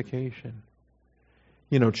sanctification.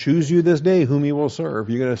 Choose you this day whom you will serve.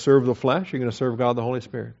 You're going to serve the flesh, you're going to serve God the Holy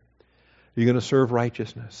Spirit. You're going to serve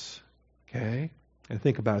righteousness. Okay? And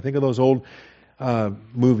think about it. Think of those old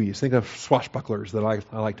movies. Think of swashbucklers that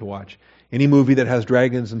I like to watch. Any movie that has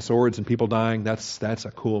dragons and swords and people dying, that's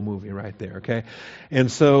a cool movie right there, okay? And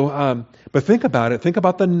so, but think about it. Think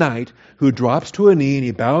about the knight who drops to a knee and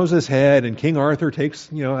he bows his head and King Arthur takes,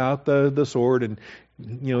 out the sword and,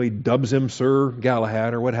 he dubs him Sir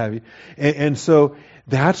Galahad or what have you. And so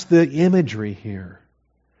that's the imagery here.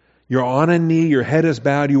 You're on a knee, your head is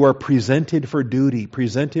bowed, you are presented for duty,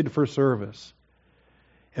 presented for service.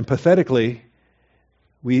 And pathetically,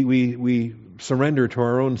 we surrender to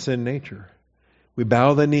our own sin nature. We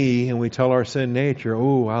bow the knee and we tell our sin nature,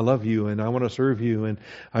 oh, I love you and I want to serve you and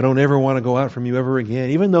I don't ever want to go out from you ever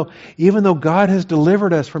again. Even though God has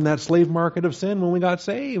delivered us from that slave market of sin when we got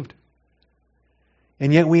saved.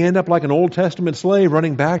 And yet we end up like an Old Testament slave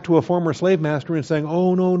running back to a former slave master and saying,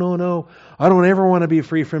 oh, no, I don't ever want to be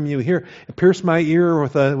free from you. Here, pierce my ear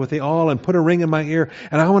with the awl and put a ring in my ear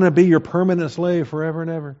and I want to be your permanent slave forever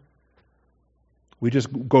and ever. We just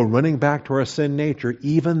go running back to our sin nature,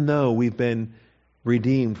 even though we've been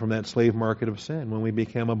redeemed from that slave market of sin when we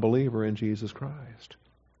became a believer in Jesus Christ.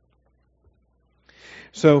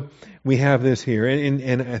 So we have this here, and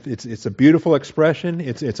it's a beautiful expression.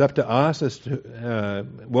 It's up to us as to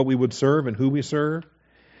what we would serve and who we serve.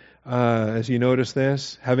 As you notice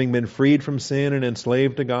this, having been freed from sin and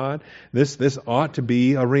enslaved to God, this ought to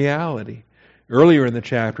be a reality. Earlier in the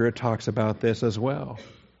chapter, it talks about this as well.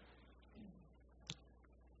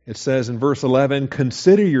 It says in verse 11,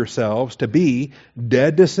 consider yourselves to be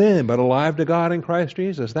dead to sin, but alive to God in Christ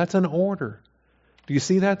Jesus. That's an order. Do you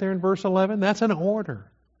see that there in verse 11? That's an order.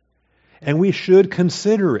 And we should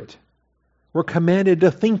consider it. We're commanded to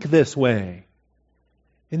think this way.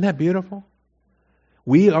 Isn't that beautiful?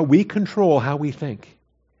 We control how we think.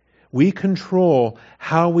 We control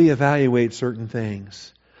how we evaluate certain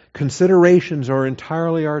things. Considerations are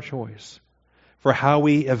entirely our choice for how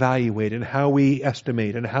we evaluate and how we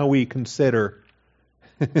estimate and how we consider.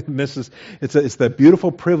 It's the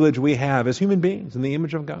beautiful privilege we have as human beings in the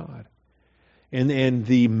image of God. And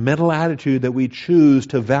the mental attitude that we choose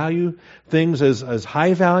to value things as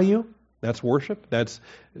high value, that's worship, that's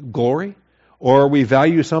glory, or we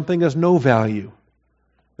value something as no value,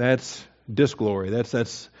 that's disglory,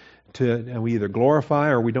 that's and we either glorify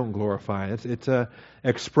or we don't glorify. It's a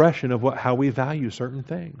expression of how we value certain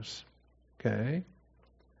things. Okay?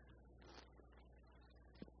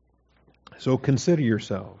 So consider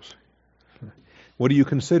yourselves. What do you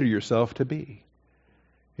consider yourself to be?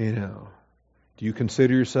 Do you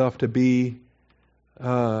consider yourself to be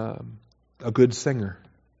a good singer?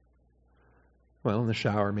 Well, in the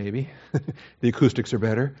shower maybe. The acoustics are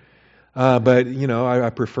better. But I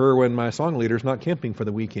prefer when my song leader's not camping for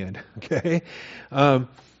the weekend. Okay?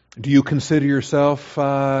 Do you consider yourself,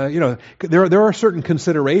 there are certain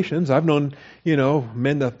considerations. I've known,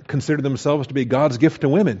 men that consider themselves to be God's gift to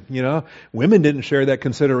women. Women didn't share that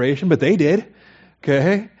consideration, but they did.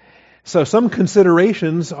 Okay? So some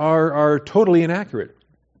considerations are totally inaccurate.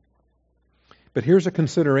 But here's a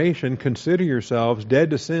consideration. Consider yourselves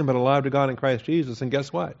dead to sin but alive to God in Christ Jesus. And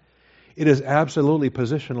guess what? It is absolutely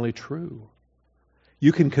positionally true.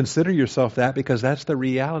 You can consider yourself that because that's the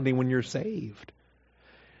reality when you're saved.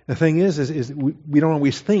 The thing is we don't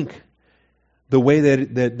always think the way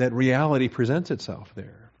that reality presents itself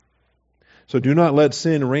there. So do not let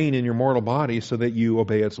sin reign in your mortal body so that you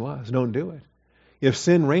obey its lusts. Don't do it. If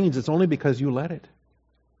sin reigns, it's only because you let it.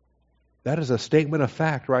 That is a statement of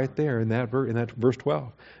fact right there in that verse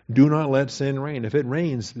 12. Do not let sin reign. If it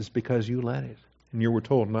reigns, it's because you let it. And you were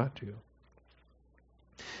told not to.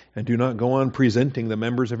 And do not go on presenting the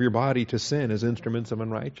members of your body to sin as instruments of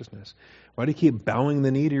unrighteousness. Why do you keep bowing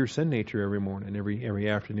the knee to your sin nature every morning, every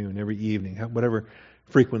afternoon, every evening, whatever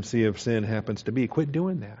frequency of sin happens to be? Quit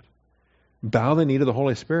doing that. Bow the knee to the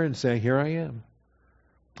Holy Spirit and say, here I am.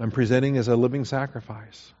 I'm presenting as a living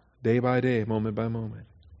sacrifice, day by day, moment by moment.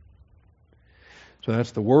 So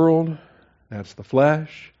that's the world, that's the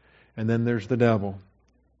flesh, and then there's the devil.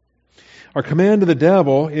 Our command to the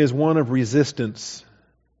devil is one of resistance.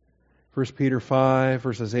 1 Peter 5,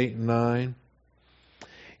 verses 8 and 9.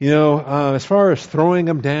 As far as throwing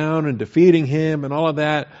him down and defeating him and all of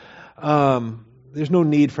that, there's no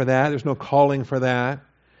need for that. There's no calling for that.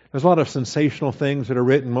 There's a lot of sensational things that are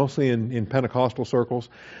written, mostly in Pentecostal circles.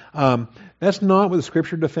 That's not what the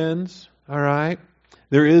Scripture defends, all right?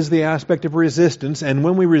 There is the aspect of resistance, and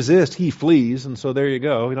when we resist, he flees, and so there you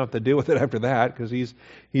go. You don't have to deal with it after that, because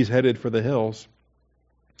he's headed for the hills.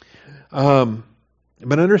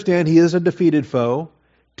 But understand, he is a defeated foe.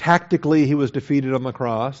 Tactically, he was defeated on the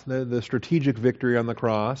cross, the strategic victory on the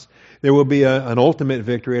cross. There will be an ultimate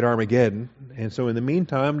victory at Armageddon, and so in the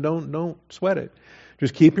meantime, don't sweat it.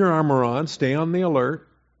 Just keep your armor on, stay on the alert,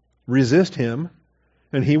 resist him,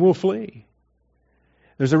 and he will flee.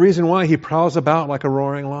 There's a reason why he prowls about like a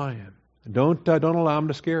roaring lion. Don't allow him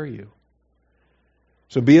to scare you.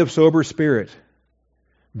 So be of sober spirit.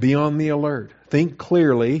 Be on the alert. Think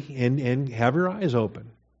clearly and have your eyes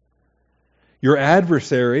open. Your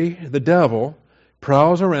adversary, the devil,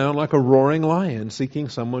 prowls around like a roaring lion seeking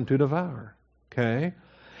someone to devour. Okay?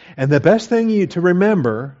 And the best thing to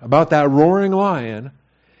remember about that roaring lion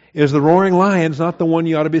is the roaring lion's not the one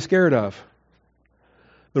you ought to be scared of.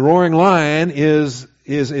 The roaring lion is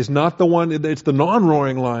not the one, it's the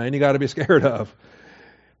non-roaring lion you got to be scared of.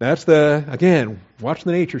 That's again, watch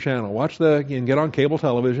the Nature Channel, and get on cable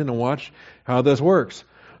television and watch how this works.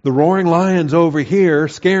 The roaring lion's over here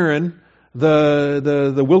scaring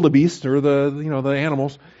the wildebeest or the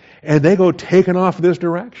animals, and they go taking off this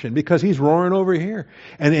direction because he's roaring over here.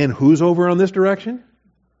 And who's over on this direction?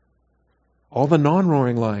 All the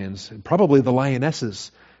non-roaring lions, probably the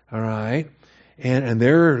lionesses, all right? And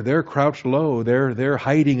they're crouched low. They're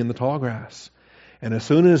hiding in the tall grass. And as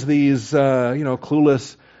soon as these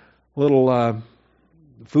clueless little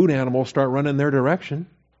food animals start running their direction,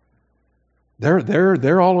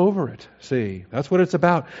 they're all over it. See, that's what it's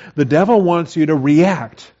about. The devil wants you to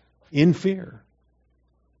react in fear.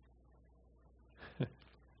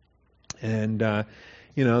 And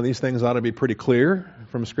these things ought to be pretty clear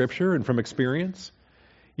from Scripture and from experience.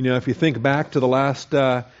 If you think back to the last.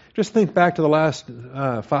 Just think back to the last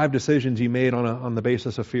 5 decisions you made on the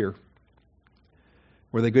basis of fear.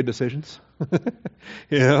 Were they good decisions?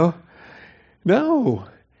 No.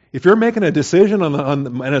 If you're making a decision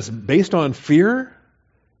and it's based on fear,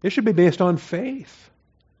 it should be based on faith.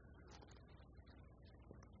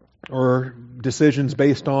 Or decisions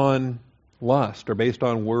based on lust, or based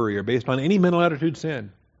on worry, or based on any mental attitude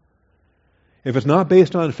sin. If it's not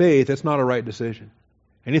based on faith, it's not a right decision.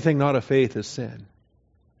 Anything not of faith is sin.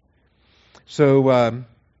 So,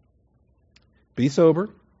 be sober.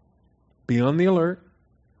 Be on the alert.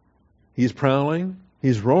 He's prowling.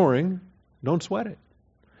 He's roaring. Don't sweat it.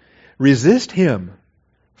 Resist him.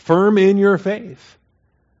 Firm in your faith.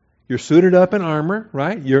 You're suited up in armor,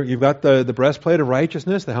 right? You've got the breastplate of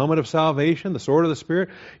righteousness, the helmet of salvation, the sword of the Spirit.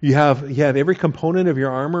 You have every component of your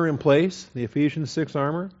armor in place, the Ephesians 6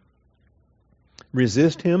 armor.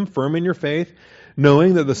 Resist him, firm in your faith,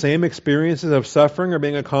 knowing that the same experiences of suffering are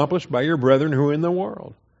being accomplished by your brethren who are in the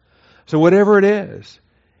world. So whatever it is,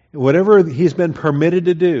 whatever he's been permitted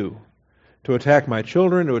to do, to attack my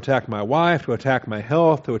children, to attack my wife, to attack my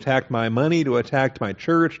health, to attack my money, to attack my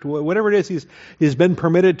church, to whatever it is he's been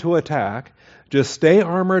permitted to attack, just stay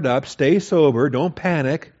armored up, stay sober, don't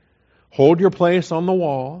panic, hold your place on the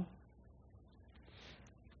wall.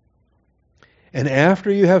 And after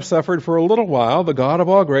you have suffered for a little while, the God of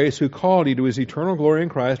all grace, who called you to his eternal glory in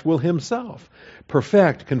Christ, will himself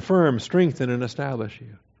perfect, confirm, strengthen, and establish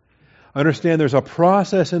you. Understand there's a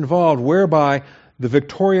process involved whereby the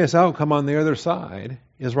victorious outcome on the other side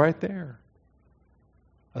is right there.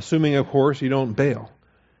 Assuming, of course, you don't bail.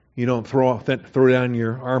 You don't throw down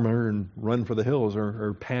your armor and run for the hills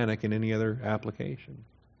or panic in any other application.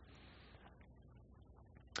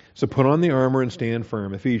 So put on the armor and stand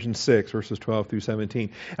firm. Ephesians 6, verses 12 through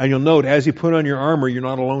 17. And you'll note, as you put on your armor, you're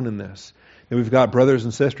not alone in this. And we've got brothers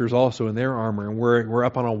and sisters also in their armor, and we're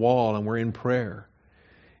up on a wall, and we're in prayer.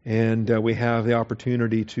 And we have the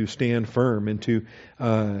opportunity to stand firm and to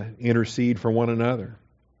intercede for one another.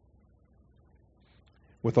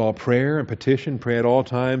 With all prayer and petition, pray at all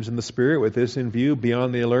times in the Spirit, with this in view, be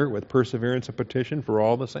on the alert with perseverance and petition for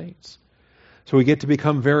all the saints. So we get to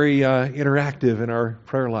become very interactive in our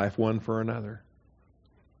prayer life, one for another.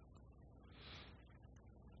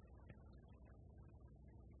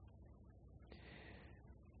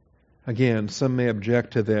 Again, some may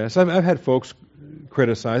object to this. I've had folks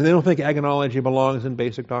criticize. They don't think agonology belongs in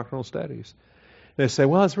basic doctrinal studies. They say,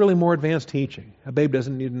 well, it's really more advanced teaching. A babe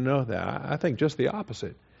doesn't need to know that. I think just the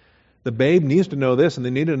opposite. The babe needs to know this, and they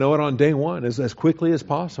need to know it on day one as quickly as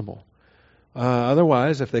possible.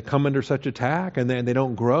 Otherwise, if they come under such attack and they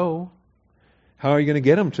don't grow, how are you going to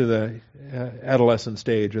get them to the adolescent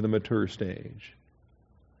stage or the mature stage?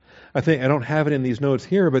 I don't have it in these notes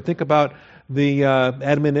here, but think about the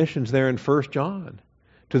admonitions there in 1 John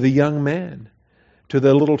to the young men, to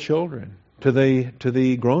the little children, to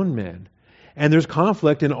the grown men. And there's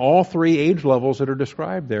conflict in all three age levels that are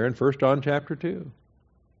described there in 1 John chapter 2.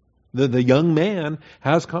 The young man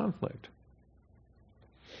has conflict.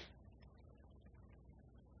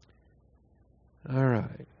 All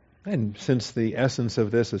right. And since the essence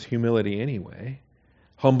of this is humility anyway,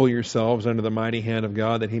 humble yourselves under the mighty hand of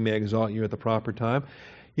God that he may exalt you at the proper time.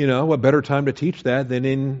 You know, what better time to teach that than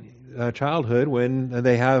in childhood when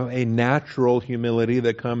they have a natural humility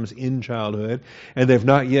that comes in childhood and they've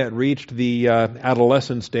not yet reached the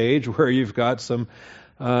adolescent stage where you've got some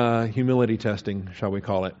humility testing, shall we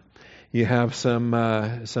call it. You have some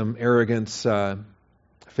arrogance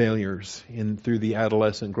failures through the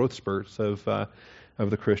adolescent growth spurts of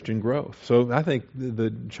the Christian growth. So I think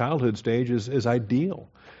the childhood stage is ideal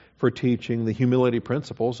for teaching the humility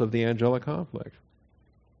principles of the angelic conflict.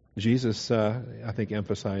 Jesus, I think,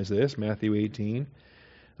 emphasized this, Matthew 18.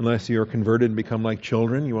 Unless you are converted and become like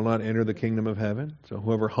children, you will not enter the kingdom of heaven. So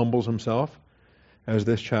whoever humbles himself as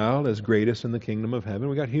this child is greatest in the kingdom of heaven.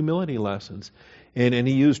 We got humility lessons. And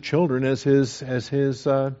he used children as his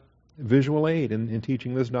visual aid in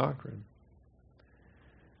teaching this doctrine.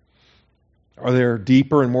 Are there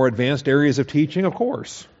deeper and more advanced areas of teaching? Of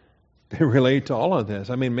course. They relate to all of this.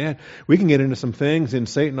 I mean, man, we can get into some things in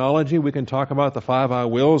Satanology. We can talk about the 5 I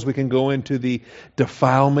wills. We can go into the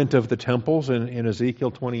defilement of the temples in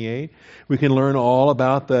Ezekiel 28. We can learn all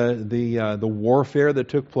about the warfare that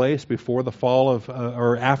took place before the fall of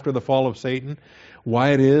or after the fall of Satan. Why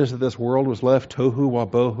it is that this world was left tohu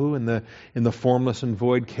wabohu in the formless and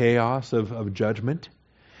void chaos of judgment.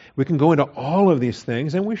 We can go into all of these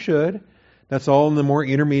things, and we should. That's all in the more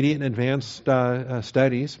intermediate and advanced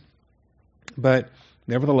studies. But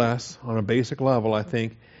nevertheless, on a basic level, I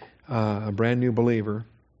think a brand new believer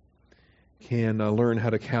can learn how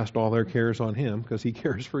to cast all their cares on him because he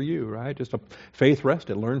cares for you, right? Just a faith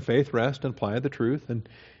rested. Learn faith rest and apply the truth, and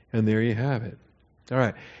there you have it. All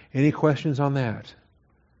right. Any questions on that?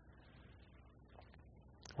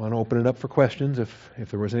 I want to open it up for questions. If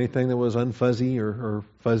there was anything that was unfuzzy or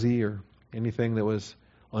fuzzy or anything that was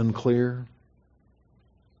unclear.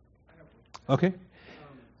 Okay.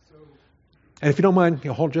 And if you don't mind,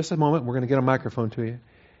 hold just a moment. We're going to get a microphone to you.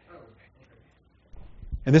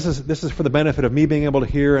 And this is for the benefit of me being able to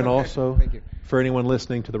hear and also for anyone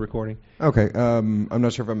listening to the recording. Okay. I'm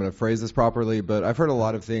not sure if I'm going to phrase this properly, but I've heard a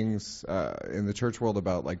lot of things in the church world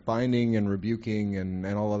about like binding and rebuking and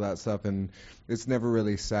all of that stuff, and it's never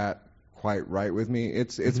really sat quite right with me.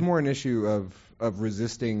 It's more an issue of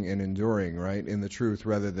resisting and enduring, right, in the truth,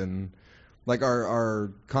 rather than like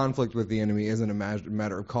our conflict with the enemy isn't a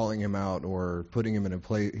matter of calling him out or putting him in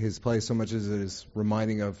his place so much as it is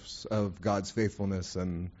reminding us of God's faithfulness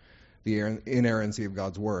and the inerrancy of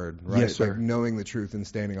God's word, right? Yes, sir. Like knowing the truth and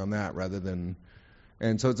standing on that rather than,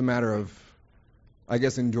 and so it's a matter of, I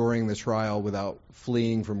guess, enduring the trial without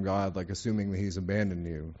fleeing from God, like assuming that He's abandoned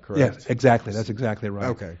you. Correct? Yes, exactly. That's exactly right.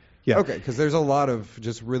 Okay. Yeah. Okay, because there's a lot of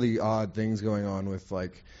just really odd things going on with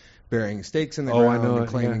like burying stakes in the Oh, I ground know and it,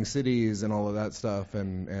 claiming yeah. cities and all of that stuff,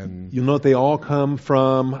 and You'll note they all come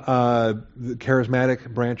from the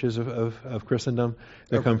charismatic branches of Christendom.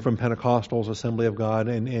 They Okay. come from Pentecostals, Assembly of God,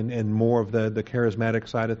 and more of the charismatic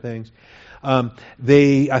side of things.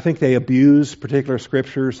 I think they abuse particular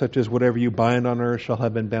scriptures, such as whatever you bind on earth shall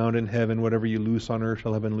have been bound in heaven, whatever you loose on earth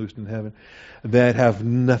shall have been loosed in heaven, that have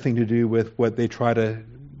nothing to do with what they try to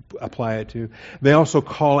apply it to. They also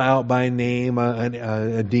call out by name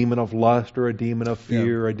a demon of lust or a demon of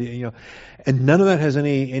fear, and none of that has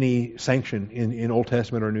any sanction in Old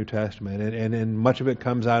Testament or New Testament, and much of it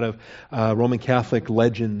comes out of Roman Catholic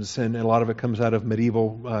legends, and a lot of it comes out of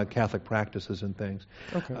medieval Catholic practices and things.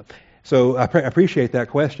 Okay. So I appreciate that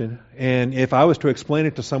question, and if I was to explain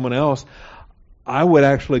it to someone else, I would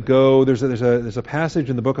actually go. There's a passage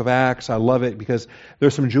in the book of Acts. I love it because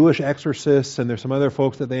there's some Jewish exorcists and there's some other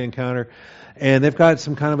folks that they encounter, and they've got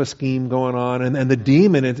some kind of a scheme going on. And the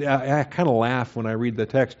demon, I kind of laugh when I read the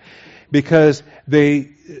text because they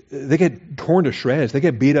get torn to shreds. They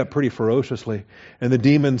get beat up pretty ferociously, and the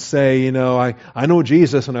demons say, I know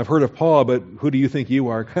Jesus and I've heard of Paul, but who do you think you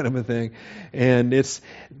are? Kind of a thing. And it's,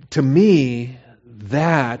 to me,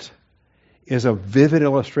 that is a vivid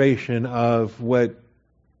illustration of what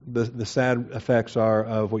the sad effects are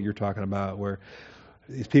of what you're talking about, where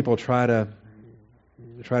these people try to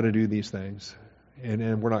do these things,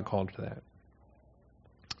 and we're not called to that.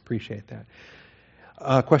 Appreciate that.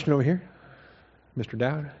 Question over here, Mr.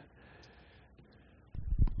 Dowd.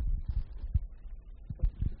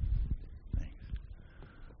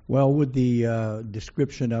 Well, would the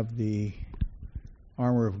description of the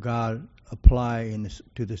armor of God apply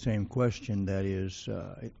to the same question? That is,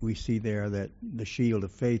 we see there that the shield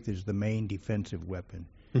of faith is the main defensive weapon,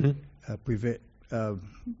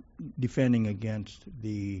 defending against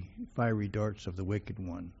the fiery darts of the wicked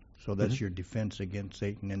one. So that's your defense against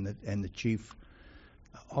Satan, and the chief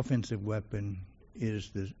offensive weapon is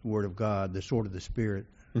the Word of God, the sword of the Spirit,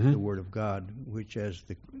 the Word of God, which, as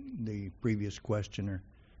the previous questioner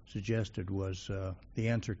suggested, was the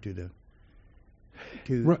answer to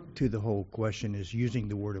the whole question, is using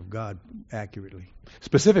the Word of God accurately.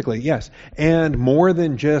 Specifically, yes. And more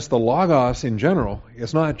than just the Logos in general.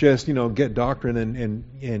 It's not just, get doctrine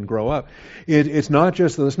and grow up. It's not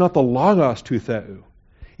the Logos to Theou.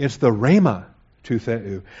 It's the Rhema to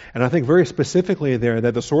Theou. And I think very specifically there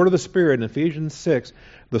that the sword of the Spirit in Ephesians 6,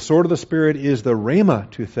 the sword of the Spirit is the Rhema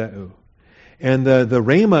to Theou. And the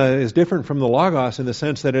Rhema is different from the Logos in the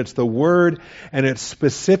sense that it's the word and it's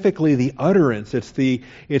specifically the utterance. It's the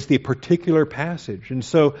particular passage. And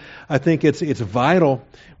so I think it's vital.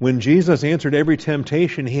 When Jesus answered every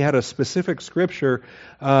temptation, He had a specific scripture.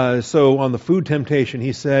 So on the food temptation,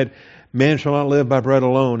 He said, man shall not live by bread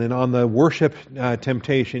alone. And on the worship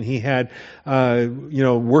temptation, He had,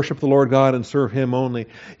 worship the Lord God and serve Him only.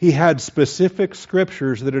 He had specific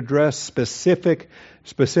scriptures that address specific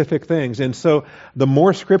things. And so the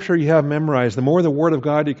more scripture you have memorized, the more the Word of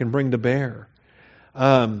God you can bring to bear.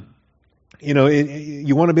 You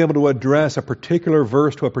want to be able to address a particular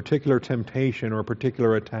verse to a particular temptation or a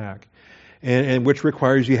particular attack. And which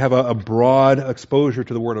requires you have a broad exposure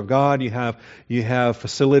to the Word of God. You have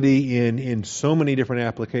facility in so many different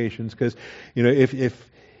applications. Because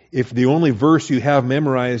if the only verse you have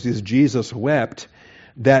memorized is Jesus wept,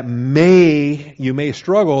 you may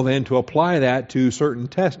struggle then to apply that to certain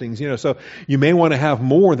testings. So you may want to have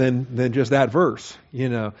more than just that verse. You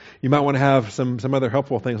might want to have some other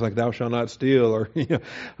helpful things like thou shalt not steal, or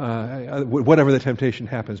whatever the temptation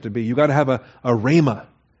happens to be. You got to have a rhema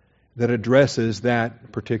that addresses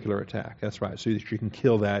that particular attack. That's right, so that you can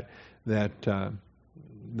kill that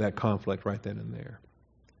conflict right then and there.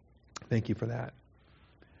 Thank you for that.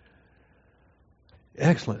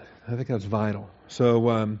 Excellent. I think that's vital. So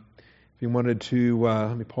if you wanted to,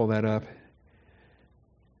 let me pull that up.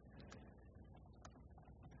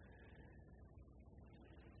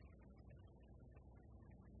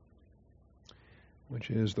 Which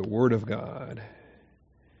is the Word of God.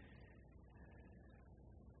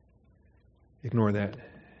 Ignore that.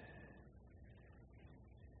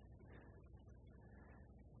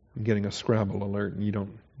 I'm getting a Scrabble alert, and you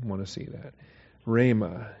don't want to see that.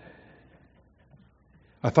 Rhema.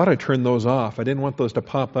 I thought I turned those off. I didn't want those to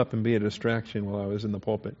pop up and be a distraction while I was in the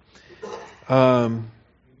pulpit.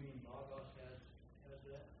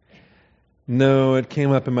 No, it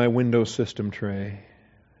came up in my Windows system tray.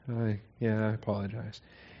 I apologize.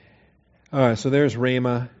 All right, so there's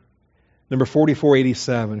Rhema. Number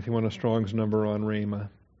 4487, if you want a Strong's number on Rhema.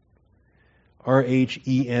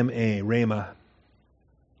 R-H-E-M-A, Rhema.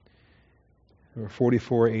 Number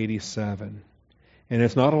 4487. And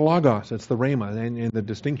it's not a logos, it's the Rhema. And the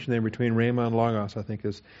distinction there between Rhema and logos, I think,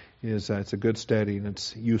 is it's a good study and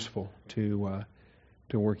it's useful to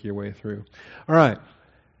work your way through. All right.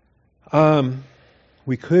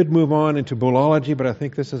 We could move on into Bullology, but I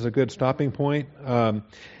think this is a good stopping point.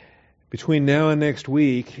 Between now and next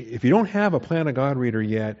week, if you don't have a Plan of God reader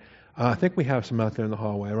yet, I think we have some out there in the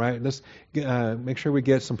hallway, right? Let's make sure we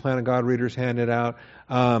get some Plan of God readers handed out.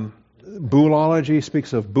 Bullology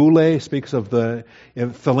speaks of boule, speaks of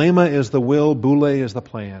thelema is the will, boule is the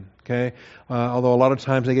plan. Okay, although a lot of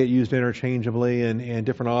times they get used interchangeably, and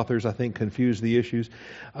different authors, I think, confuse the issues.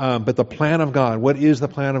 But the plan of God, what is the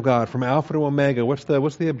plan of God from Alpha to Omega? What's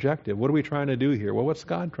the objective? What are we trying to do here? Well, what's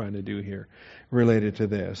God trying to do here related to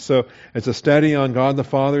this? So it's a study on God the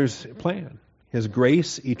Father's plan, His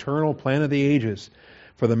grace, eternal plan of the ages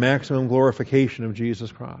for the maximum glorification of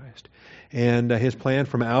Jesus Christ. And His plan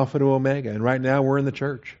from Alpha to Omega. And right now we're in the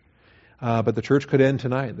church. But the church could end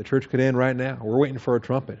tonight. The church could end right now. We're waiting for a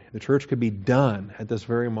trumpet. The church could be done at this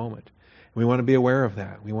very moment. We want to be aware of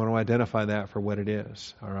that. We want to identify that for what it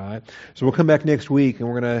is. All right. So we'll come back next week and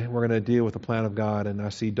we're gonna deal with the plan of God. And I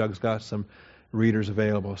see Doug's got some readers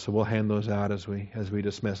available, so we'll hand those out as we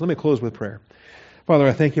dismiss. Let me close with prayer. Father,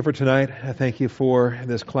 I thank you for tonight. I thank you for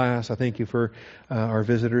this class. I thank you for our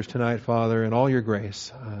visitors tonight, Father, and all your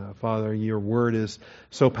grace. Father, your word is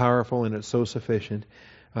so powerful and it's so sufficient.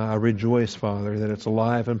 I rejoice, Father, that it's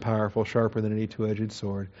alive and powerful, sharper than any two-edged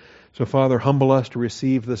sword. So, Father, humble us to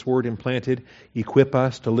receive this word implanted. Equip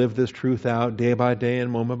us to live this truth out day by day and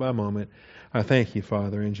moment by moment. I thank you,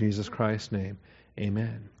 Father, in Jesus Christ's name.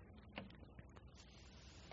 Amen.